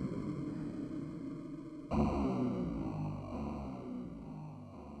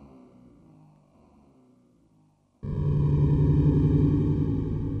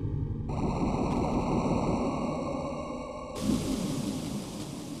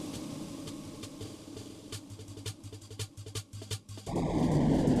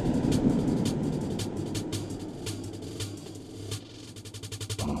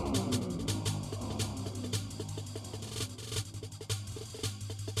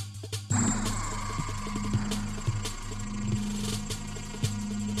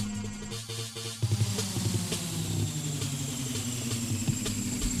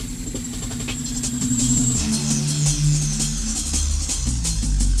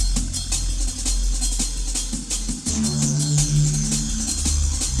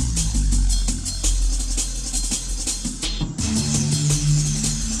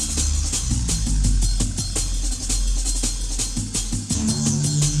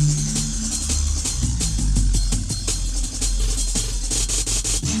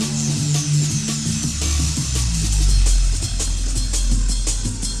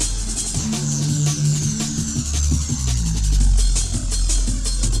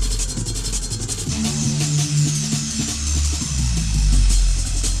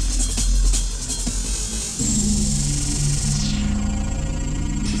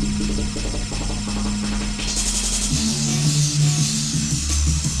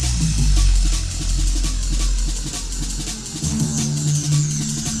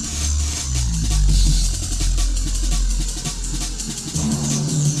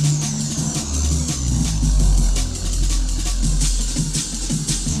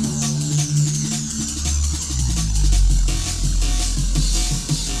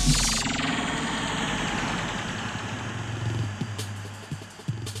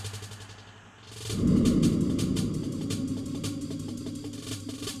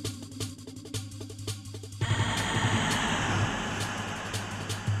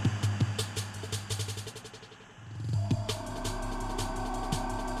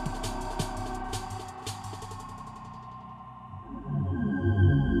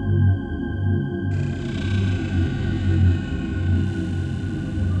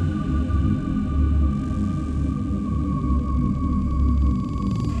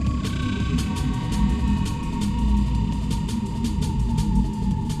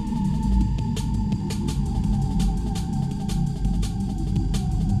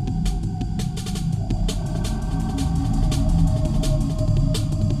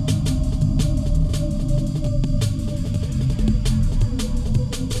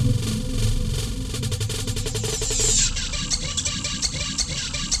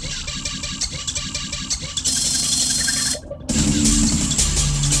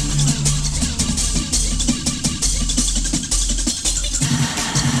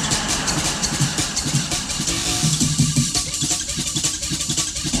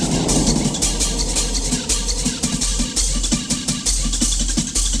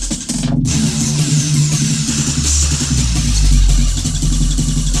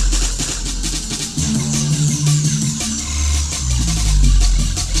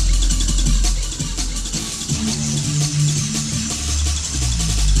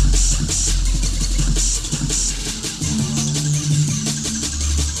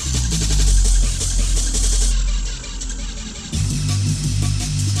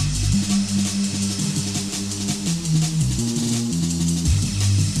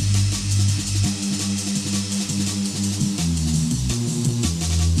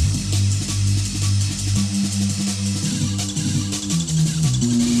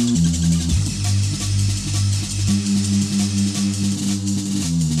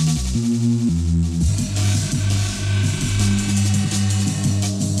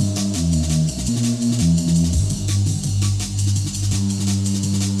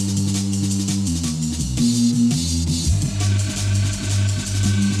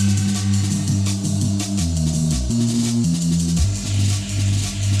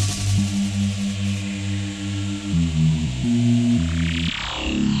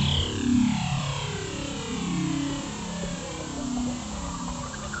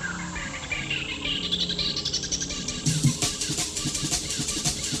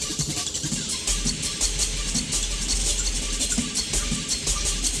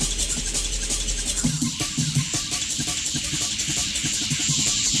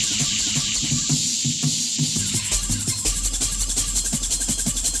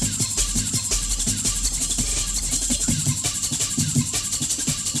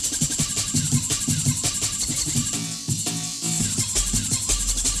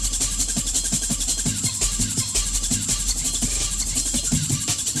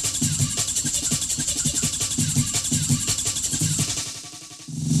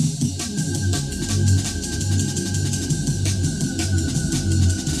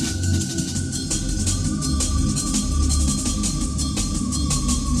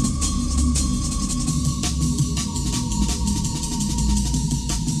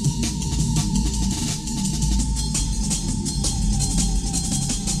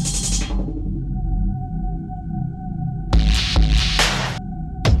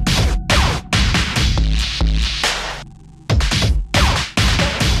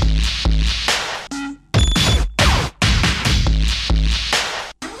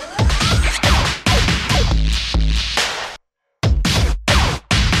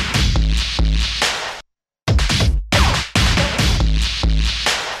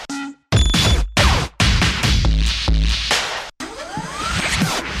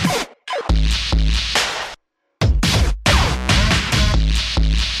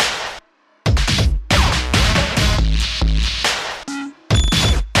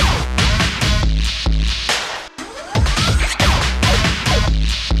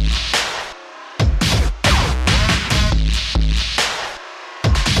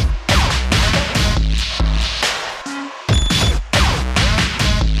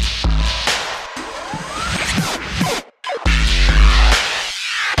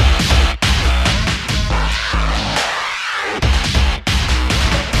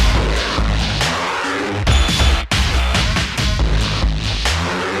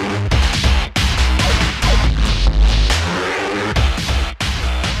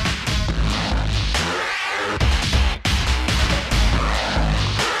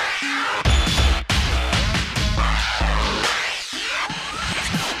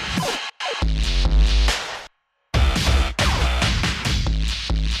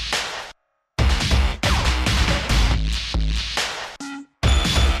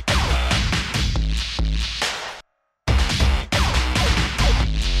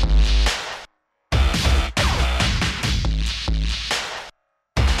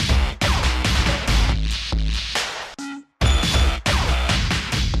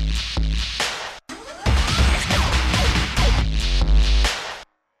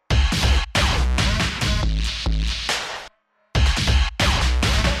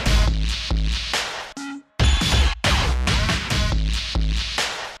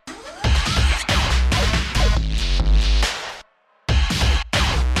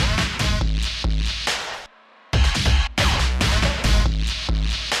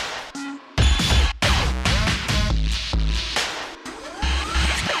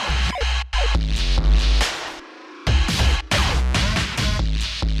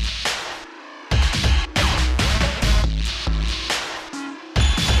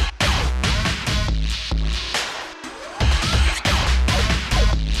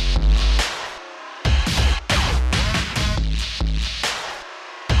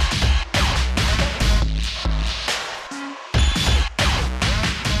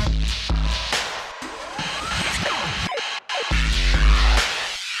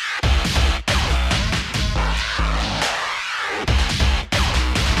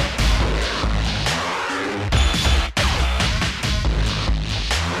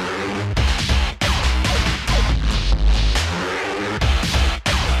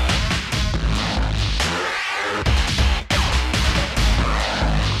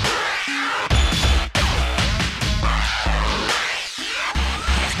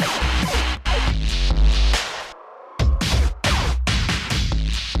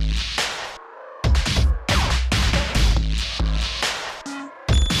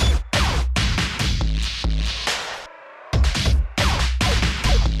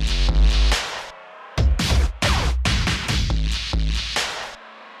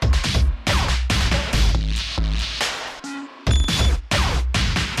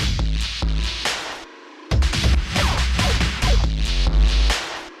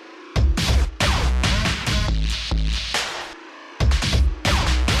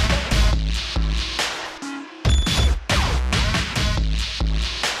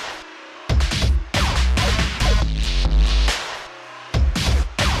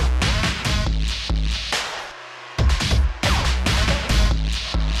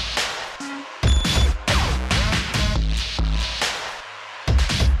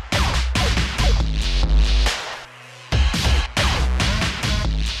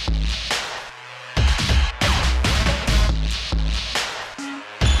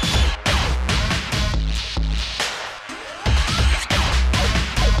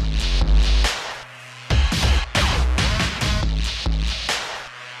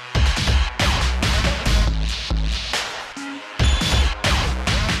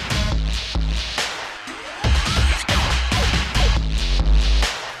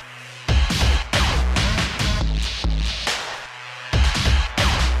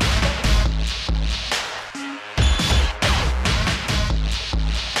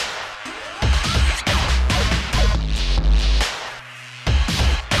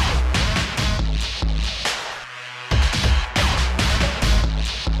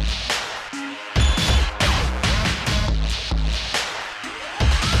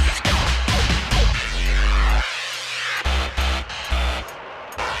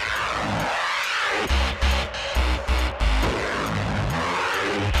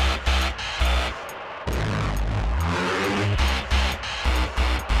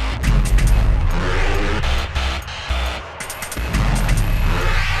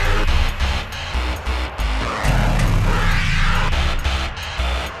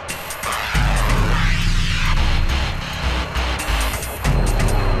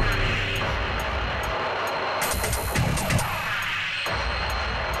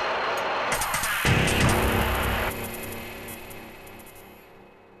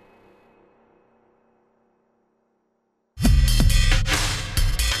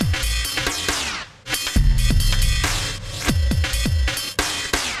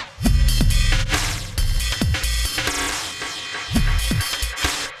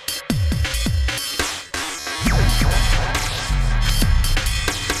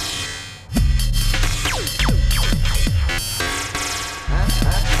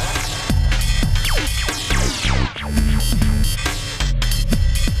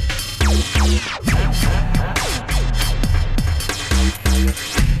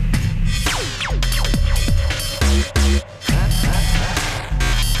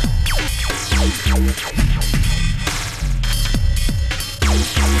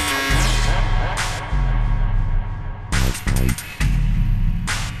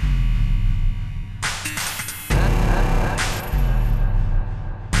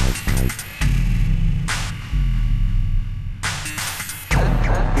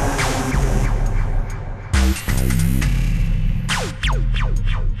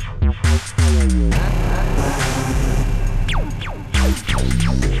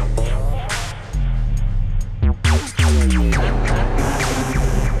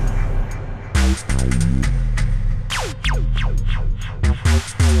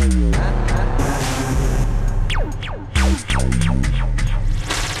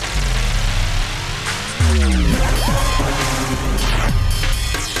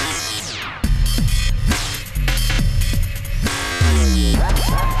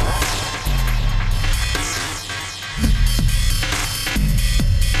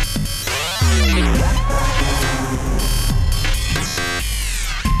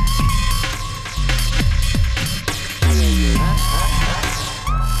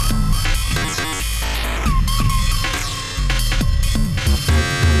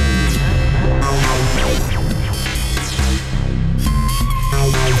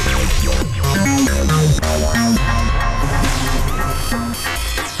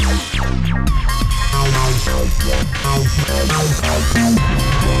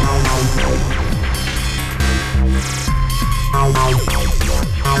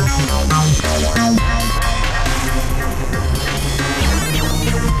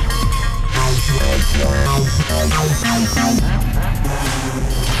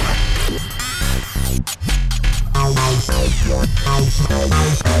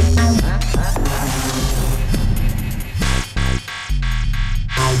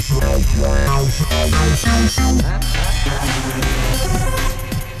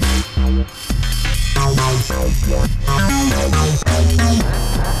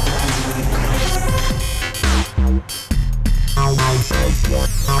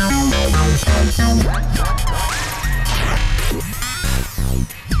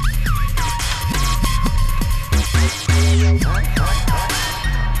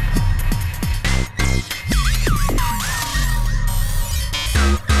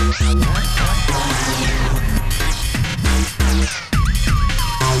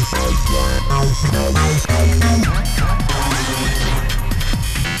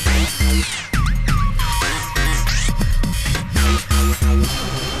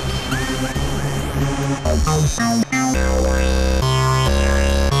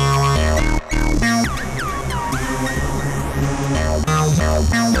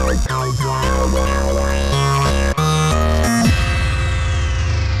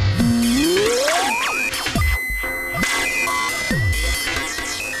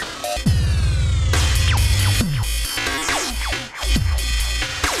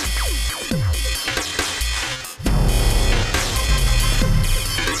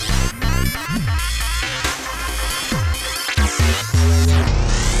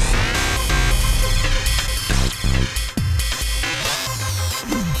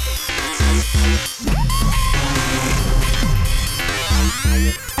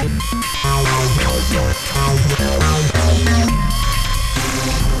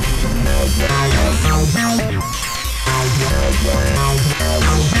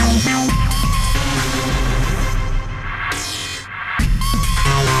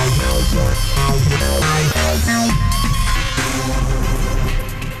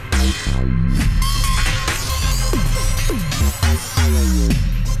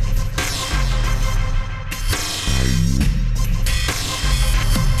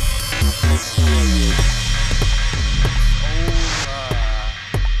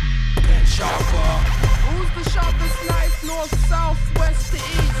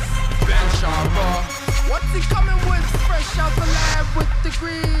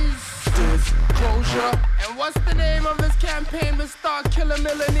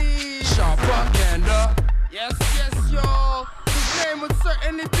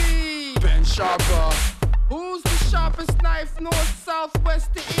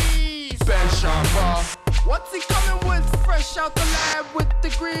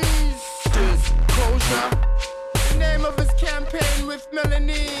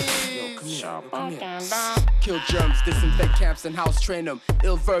 And house train them.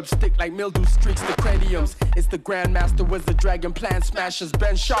 Ill verbs stick like mildew streaks to craniums. It's the grandmaster wizard dragon plan smashers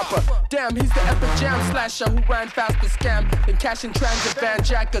Ben Sharper. Damn, he's the epic jam slasher who ran fast to scam, then cashing transit van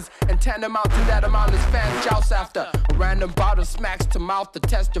jackers and tantamount to that amount his fans joust after. A random bout of smacks to mouth to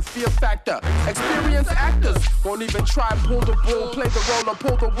test your fear factor. Experienced actors won't even try and pull the bull, play the role or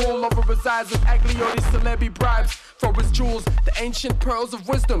pull the wool over his eyes with Agliotti celebi bribes for his jewels, the ancient pearls of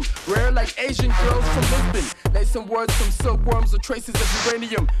wisdom, rare like Asian girls from Lisbon. Lacing words from silkworms or traces of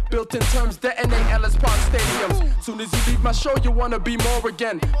uranium. Built-in terms detonate Ellis Park stadiums. Soon as you leave my show, you wanna be more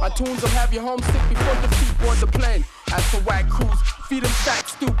again. My tunes will have you homesick before the feet board the plane. As for whack crews, feed them stack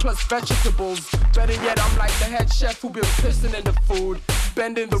stew plus vegetables. Better yet, I'm like the head chef who been pissing in the food,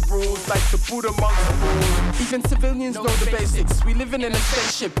 bending the rules like the Buddha monks rule. Even civilians know the basics. We living in a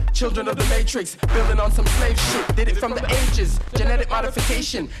spaceship, children of the Matrix, building on some slave shit. Did it from the ages, genetic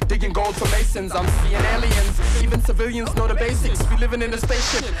modification, digging gold for masons. I'm seeing aliens. Even civilians know the basics. We living in a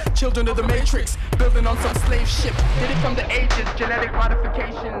spaceship, children of the Matrix, building on some slave ship. Did it from the ages, genetic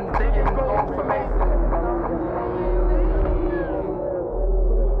modification, digging gold for masons.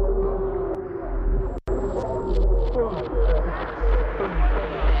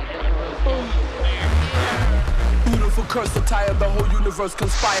 Beautiful curse attire, the whole universe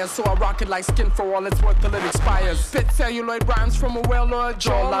conspires. So I rock it like skin for all it's worth till it expires. Spit celluloid rhymes from a well-oiled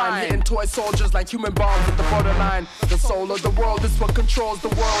jawline, hitting toy soldiers like human bombs at the borderline. The soul of the world is what controls the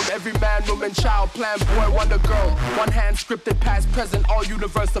world. Every man, woman, child, plan, boy, wonder girl. One hand scripted, past, present, all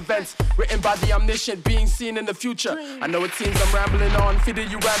universe events written by the omniscient, being seen in the future. I know it seems I'm rambling on, feeding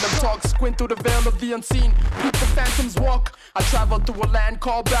you random talk. Squint through the veil of the unseen, peep the phantoms walk. I travel through a land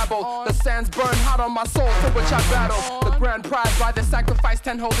called Babel. The sands burn hot on my soul, for which I battle. The grand prize by the sacrifice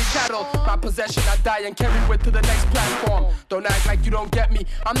 10 holy cattle. My possession I die and carry with to the next platform. Don't act like you don't get me.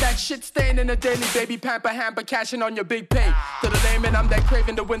 I'm that shit stain in a daily baby pamper hamper, cashing on your big pay. To the layman, I'm that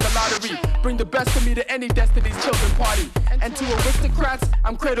craving to win the lottery. Bring the best of me to any Destiny's Children party. And to aristocrats,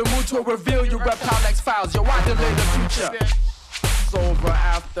 I'm Cradle Mood to reveal you reptile X-Files. Yo, I delay the future. So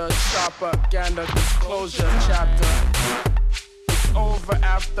chapter, sharp propaganda disclosure chapter. Over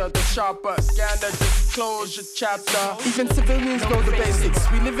after the sharp propaganda disclosure chapter. Even civilians know the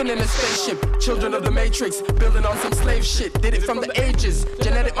basics. We living in a spaceship, children of the matrix, building on some slave shit. Did it from the ages,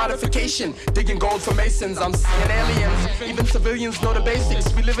 genetic modification, digging gold for masons. I'm seeing aliens. Even civilians know the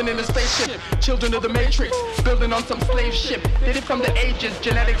basics. We living in a spaceship, children of the matrix, building on some slave ship. Did it from the ages,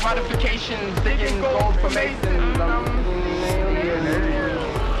 genetic modifications, digging gold for masons. I'm seeing aliens.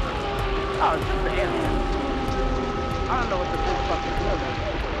 Oh, it's just the aliens. I don't know what the big fucking deal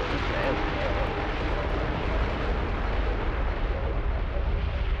is.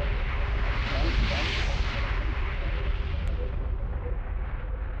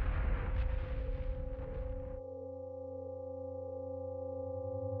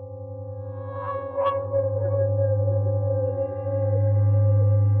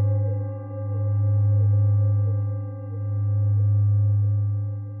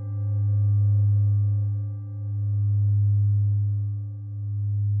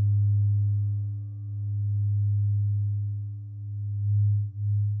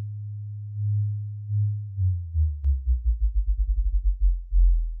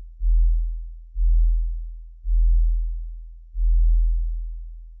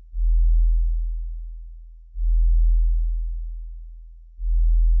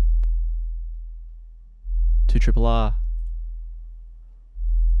 Triple R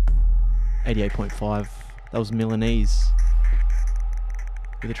 88.5. That was Milanese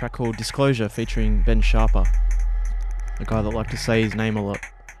with a track called Disclosure featuring Ben Sharper, a guy that liked to say his name a lot.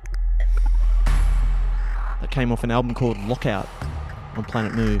 That came off an album called Lockout on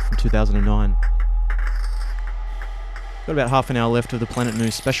Planet Mu from 2009. Got about half an hour left of the Planet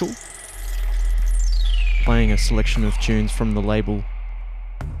Mu special, playing a selection of tunes from the label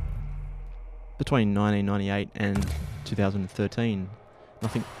between 1998 and 2013.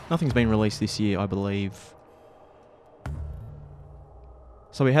 Nothing's been released this year, I believe.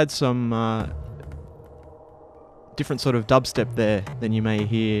 So we had some different sort of dubstep there than you may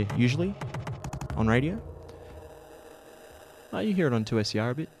hear usually on radio. You hear it on 2SER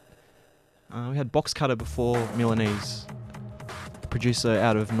a bit. We had Box Cutter before Milanese, a producer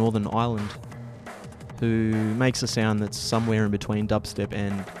out of Northern Ireland who makes a sound that's somewhere in between dubstep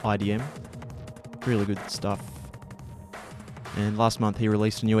and IDM. Really good stuff. And last month he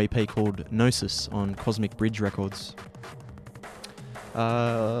released a new EP called Gnosis on Cosmic Bridge Records.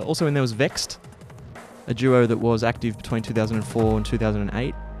 Also in there was Vexed, a duo that was active between 2004 and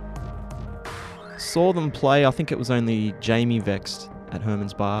 2008. Saw them play, I think it was only Jamie Vexed at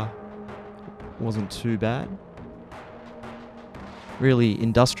Herman's Bar. Wasn't too bad. Really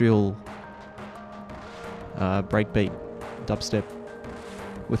industrial breakbeat dubstep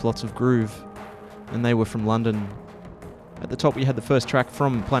with lots of groove. And they were from London. At the top we had the first track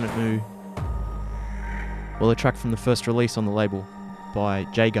from Planet Mu. Well, a track from the first release on the label by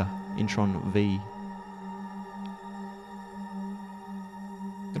Jaeger, Intron V.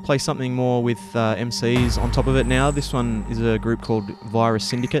 Gonna play something more with MCs on top of it now. This one is a group called Virus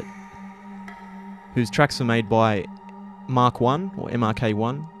Syndicate, whose tracks are made by Mark 1 or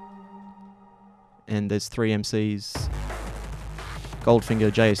MRK1. And there's 3 MCs, Goldfinger,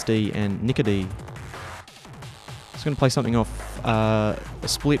 JSD and Nickady. Just going to play something off a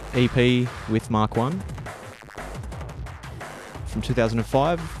split EP with Mark 1 from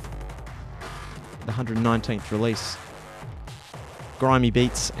 2005, the 119th release. Grimy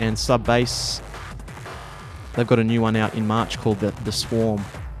beats and sub bass. They've got a new one out in March called The Swarm,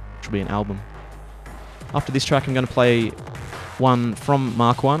 which will be an album. After this track I'm going to play one from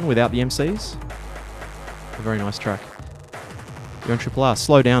Mark 1 without the MCs. A very nice track. You're on Triple R.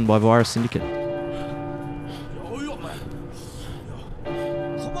 Slow Down by Virus Syndicate.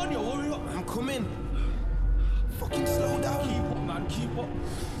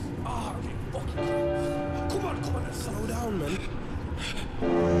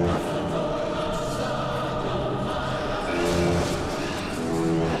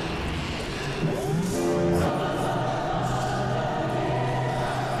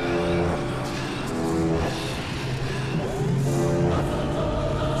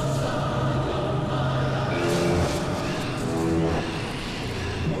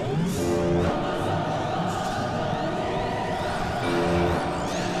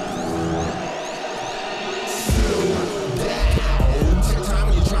 Time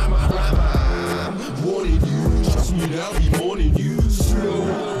when you try my rhyme.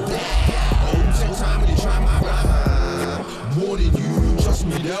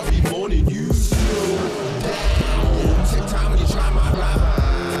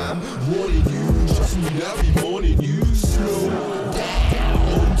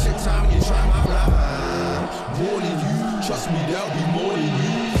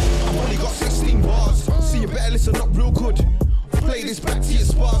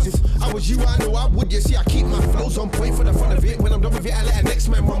 you, I know I would. You see, I keep my flows on point for the fun of it. When I'm done with it, I let the next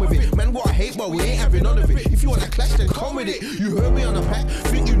man run with it. Man, what I hate, but we ain't having none of it. If you wanna clash, then come with it. You heard me on the pack,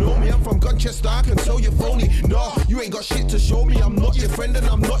 think you know me. I'm from Gunchester, I can tell you phony. Nah, you ain't got shit to show me. I'm not your friend and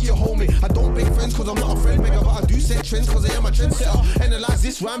I'm not your homie. I don't beg friends cause I'm not a friend beggar, but I do set trends cause I am a trendsetter. Analyze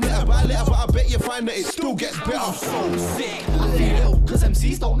this rhyme letter by letter, but I bet you find that it still gets better. I'm so sick, I feel ill, cause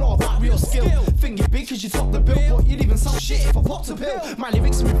MCs don't know about real skill. Think you're big cause you top the bill, but you'd even sound shit if I popped a pill. My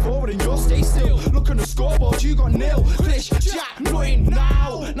lyrics move forward and you'll stay still. Look on the scoreboard, you got nil. Clish, Jack, nothing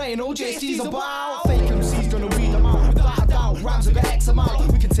now. Now you know JC's about. Fake MC's gonna read them out without a doubt. Rhymes will get X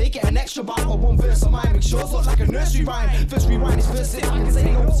amount. We can take it an extra bout, but one verse of mine makes yours look like a nursery rhyme. First rewind is first sit, I can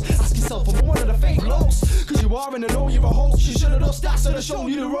say notes. Ask yourself for one of the fake looks. Cause you are in the know you're a host. You should've done stats, should've shown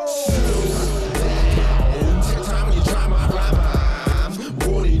you the ropes. Take time when you try my rhyme.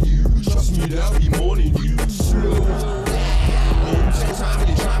 I'm warning you, trust me, they'll be mourning you. Slow down. Take time when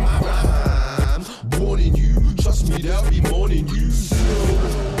you try my rhyme. I'm warning you, trust me, they'll be mourning you. Slow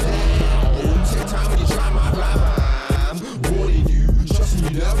down. Take time when you try my rhyme. I'm warning you, trust me,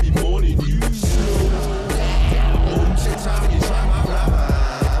 they'll be mourning you. Slow down. Take time when you try my rhyme.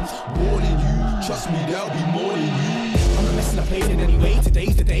 I'm warning you, trust me, they'll be mourning you. I played in any way,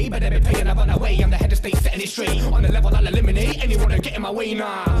 today's the day, but they've been paying, I run away. I'm the head of state, setting it straight. On the level, I'll eliminate anyone that get in my way,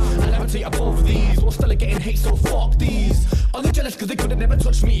 nah. I'll levitate above of these, while still getting hate, so fuck these. Are they jealous cause they could've never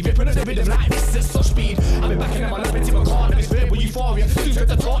touched me? Ripping at the rhythm like this at such speed. I've been backing them on up into my car, and it's verbal euphoria. Soon to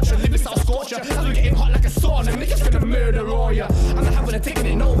the torture, live this I'll scorch ya. I'll be getting hot like a sauna, and niggas gonna murder all ya. I'm not having a taking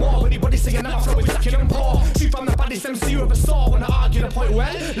it no more. Anybody saying that, I'll throw it back in and pour. Truth, I'm the baddest MC you ever saw. When I argue the point,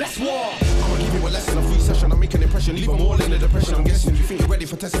 well, let's war. I'ma give you a lesson, a free session. I make an impression, leave them all in the depression. I'm guessing you think you're ready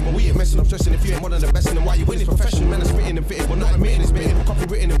for testing, but we ain't messing. I'm stressing if you ain't one of the best, then why you in this profession? Man, I'm spitting and fitting, but not admitting it's bitten. Copy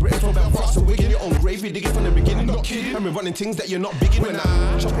written in Britain from Belfast to Wigan. Your own gravy, dig it from the beginning, not kidding. And we're running things that you're not big in. When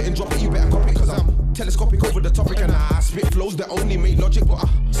I chop it and drop it, you better copy, cause I'm telescopic over the topic. And I spit flows that only make logic, but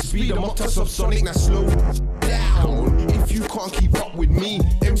I speed them up to subsonic. Now slow down. If you can't keep up with me,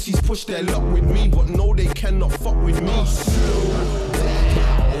 MCs push their luck with me, but no, they cannot fuck with me. Slow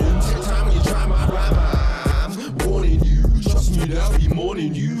down. Take time when you try my rhyme. I'm warning you, trust me, they'll be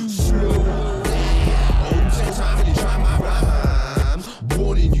mourning you. Slow down. Take time when you try my rhyme. I'm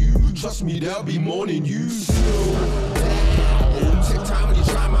warning you, trust me, they'll be mourning you. Slow down. Take time when you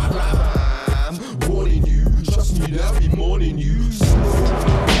try my rhyme. I'm warning you, trust me, they'll be mourning you. Slow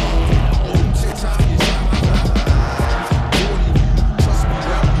down. Take time when you try my rhyme. I'm warning you, trust me,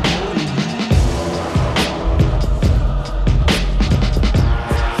 they'll be mourning you.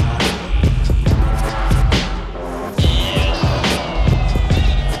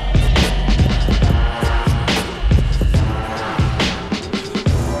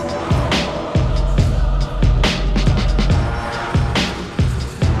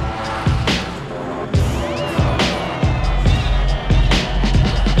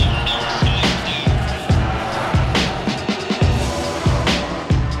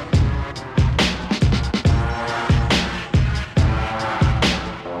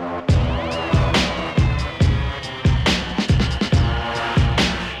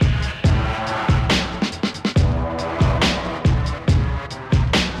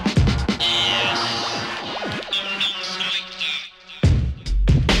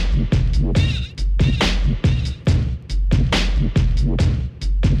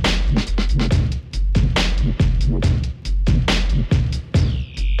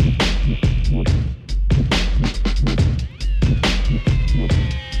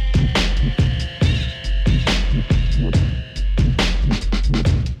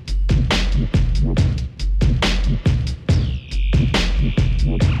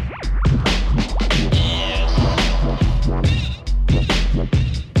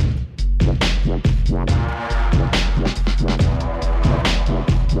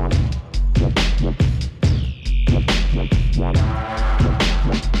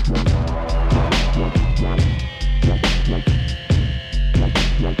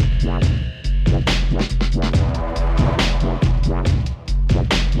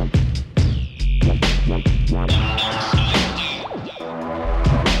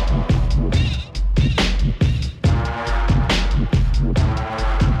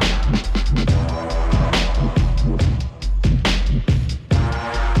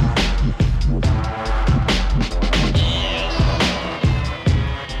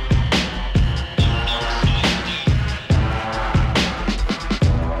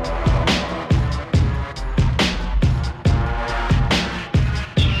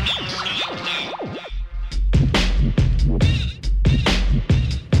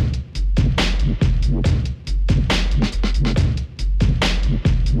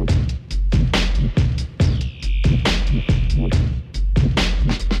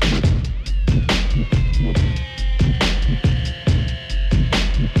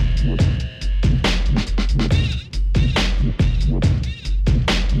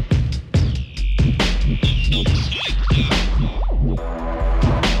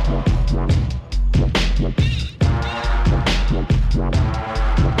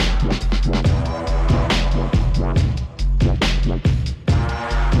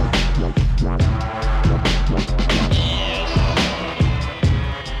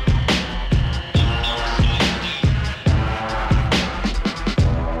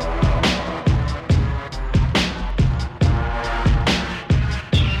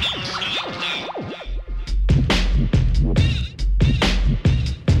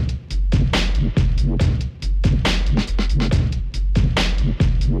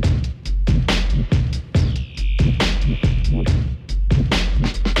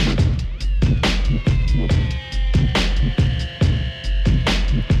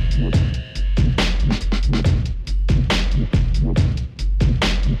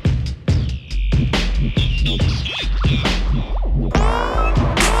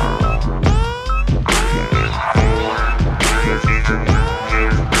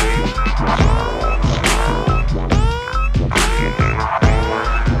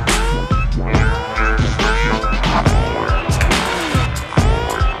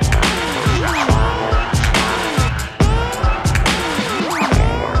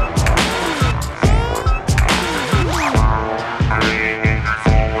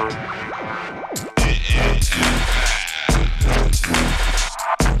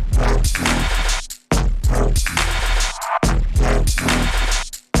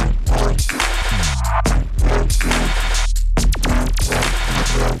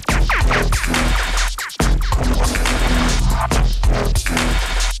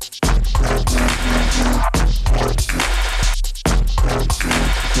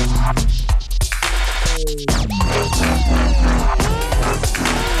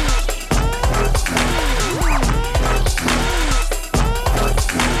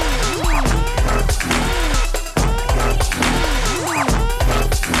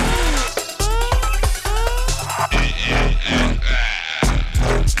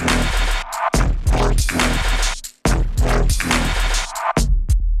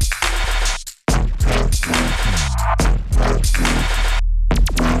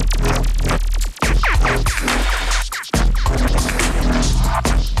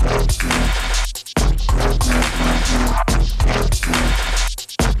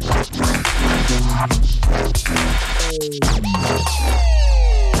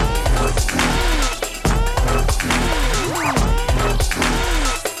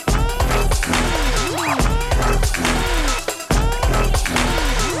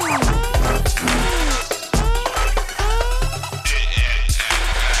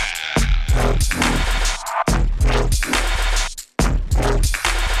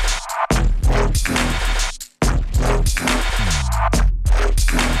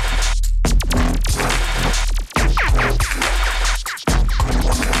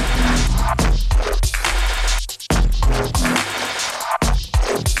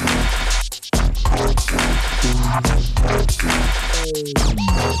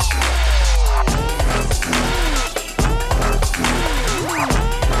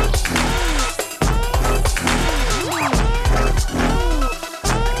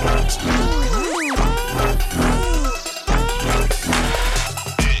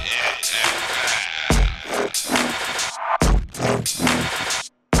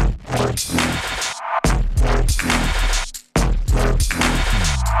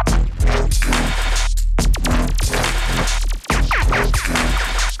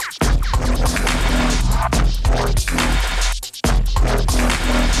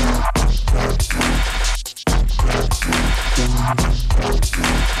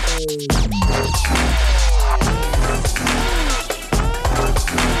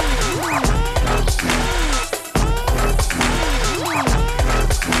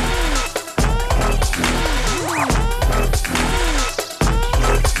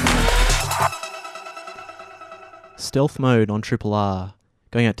 Stealth Mode on Triple R,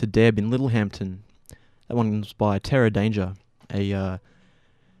 going out to Deb in Littlehampton. That one was by Terror Danger, a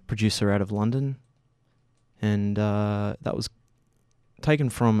producer out of London, and that was taken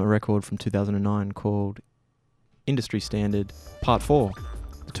from a record from 2009 called Industry Standard Part 4,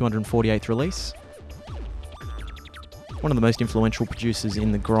 the 248th release. One of the most influential producers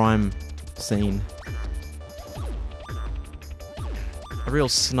in the grime scene. A real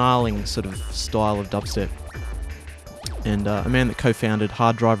snarling sort of style of dubstep. And a man that co-founded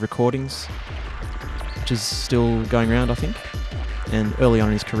Hard Drive Recordings, which is still going around, I think. And early on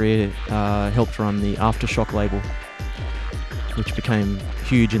in his career, helped run the Aftershock label, which became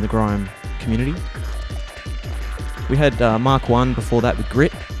huge in the grime community. We had Mark 1 before that with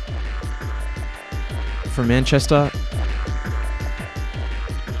Grit from Manchester,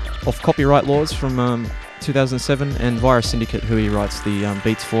 off Copyright Laws from 2007, and Virus Syndicate, who he writes the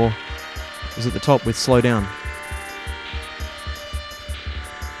beats for, was at the top with Slow Down.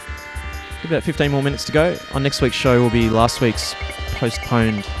 About 15 more minutes to go. On next week's show will be last week's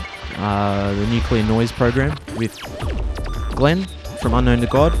postponed the Nuclear Noise program with Glenn from Unknown to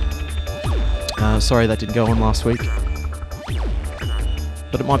God. Sorry that didn't go on last week,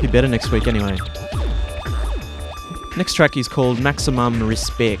 but it might be better next week anyway. Next track is called Maximum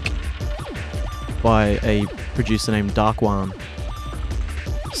Respect by a producer named Darkwan.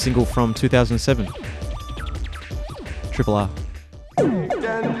 Single from 2007. Triple R.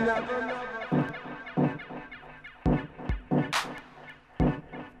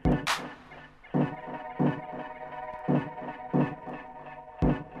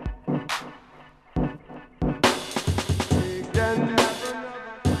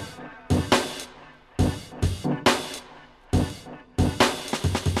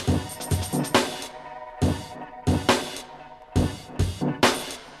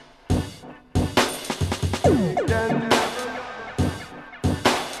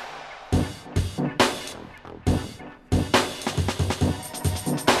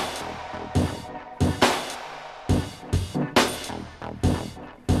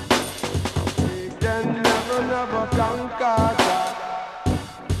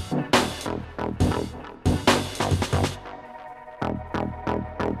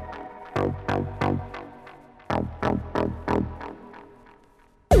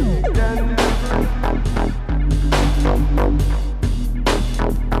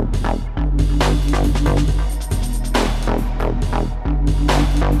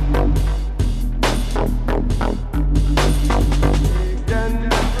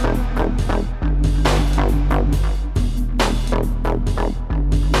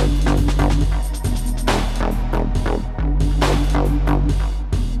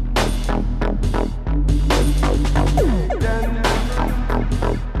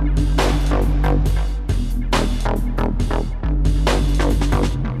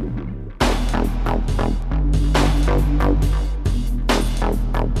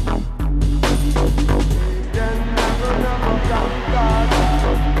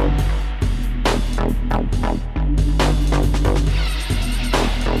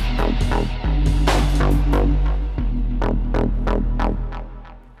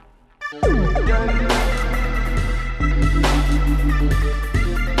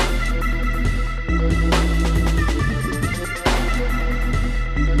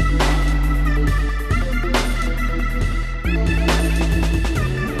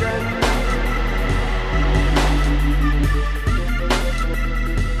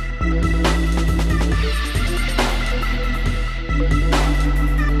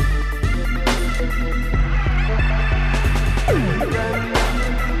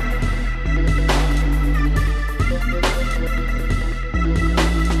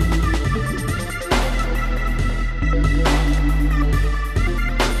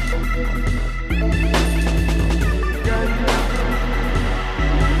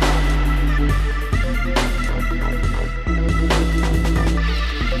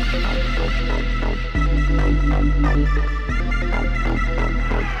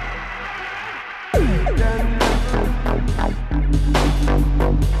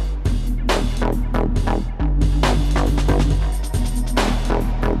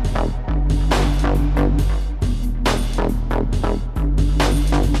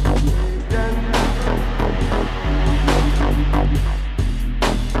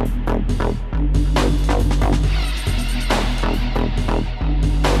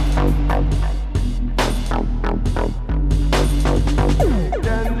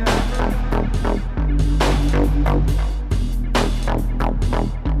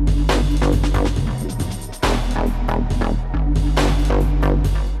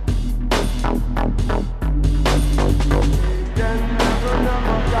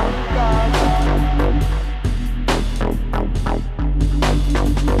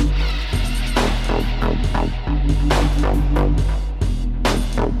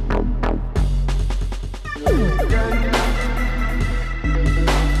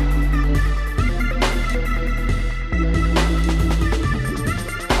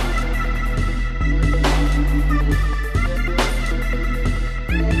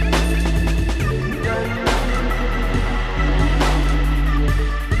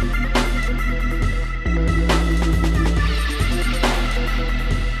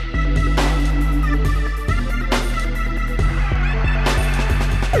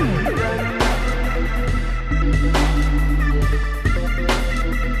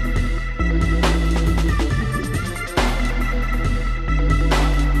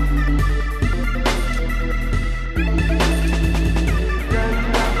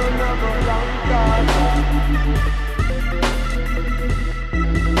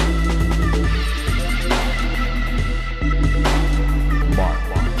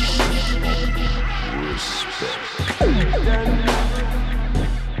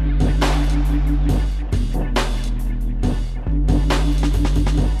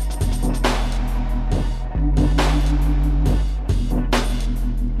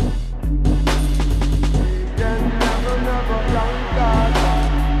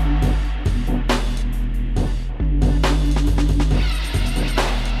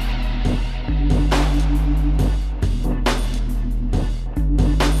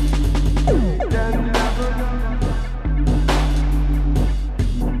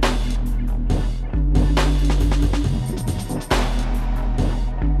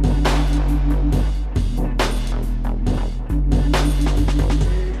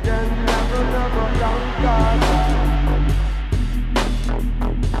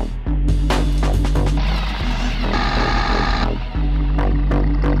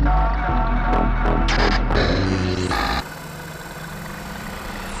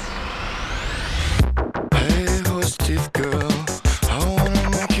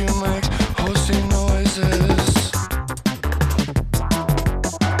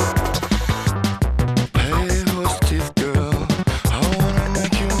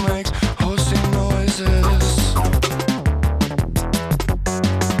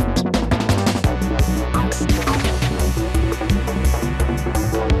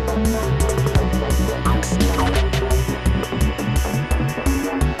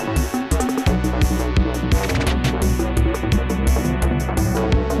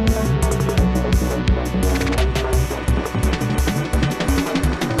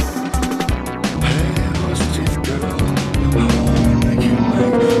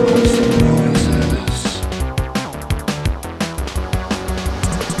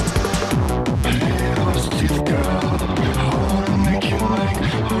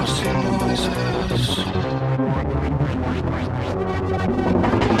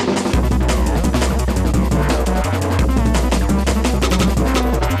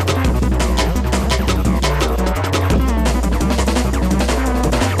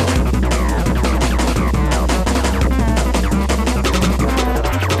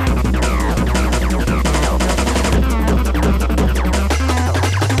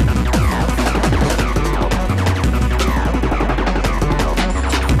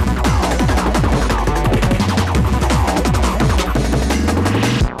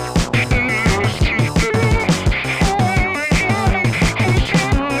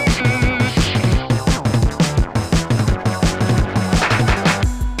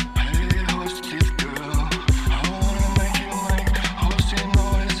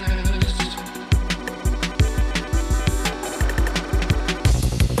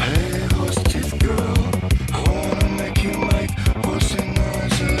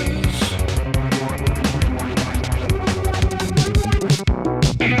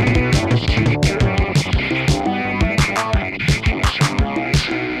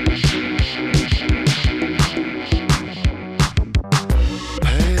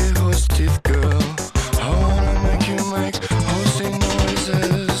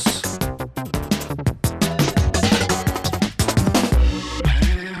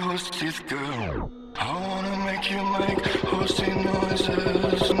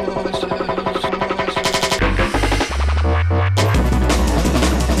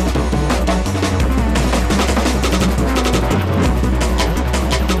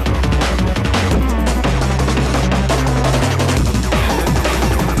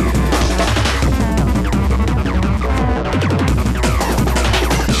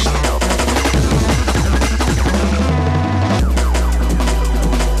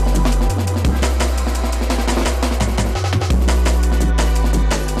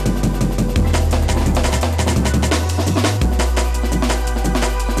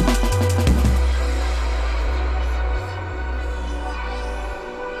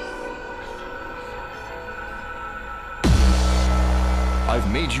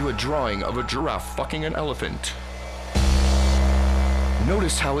 made you a drawing of a giraffe fucking an elephant.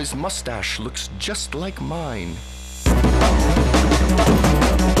 Notice how his mustache looks just like mine.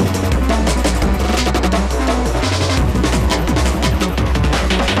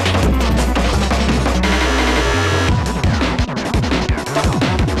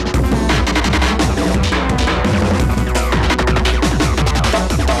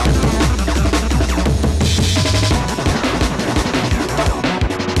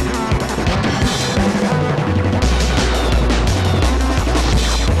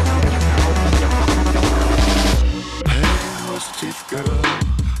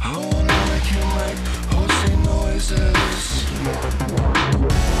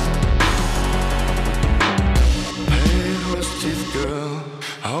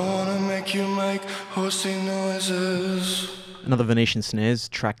 Another Venetian Snares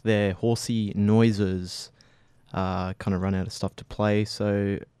track there, Horsey Noises. Kind of run out of stuff to play,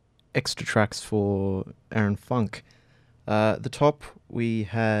 so extra tracks for Aaron Funk. At the top, we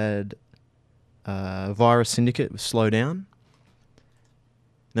had Virus Syndicate with Slow Down.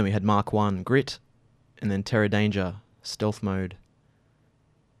 Then we had Mark 1, Grit. And then Terror Danger, Stealth Mode.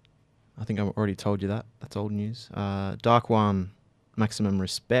 I think I already told you that. That's old news. Dark One, Maximum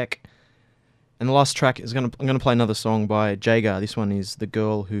Respect. And the last track is I'm gonna play another song by Jager. This one is The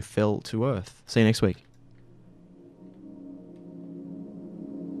Girl Who Fell to Earth. See you next week.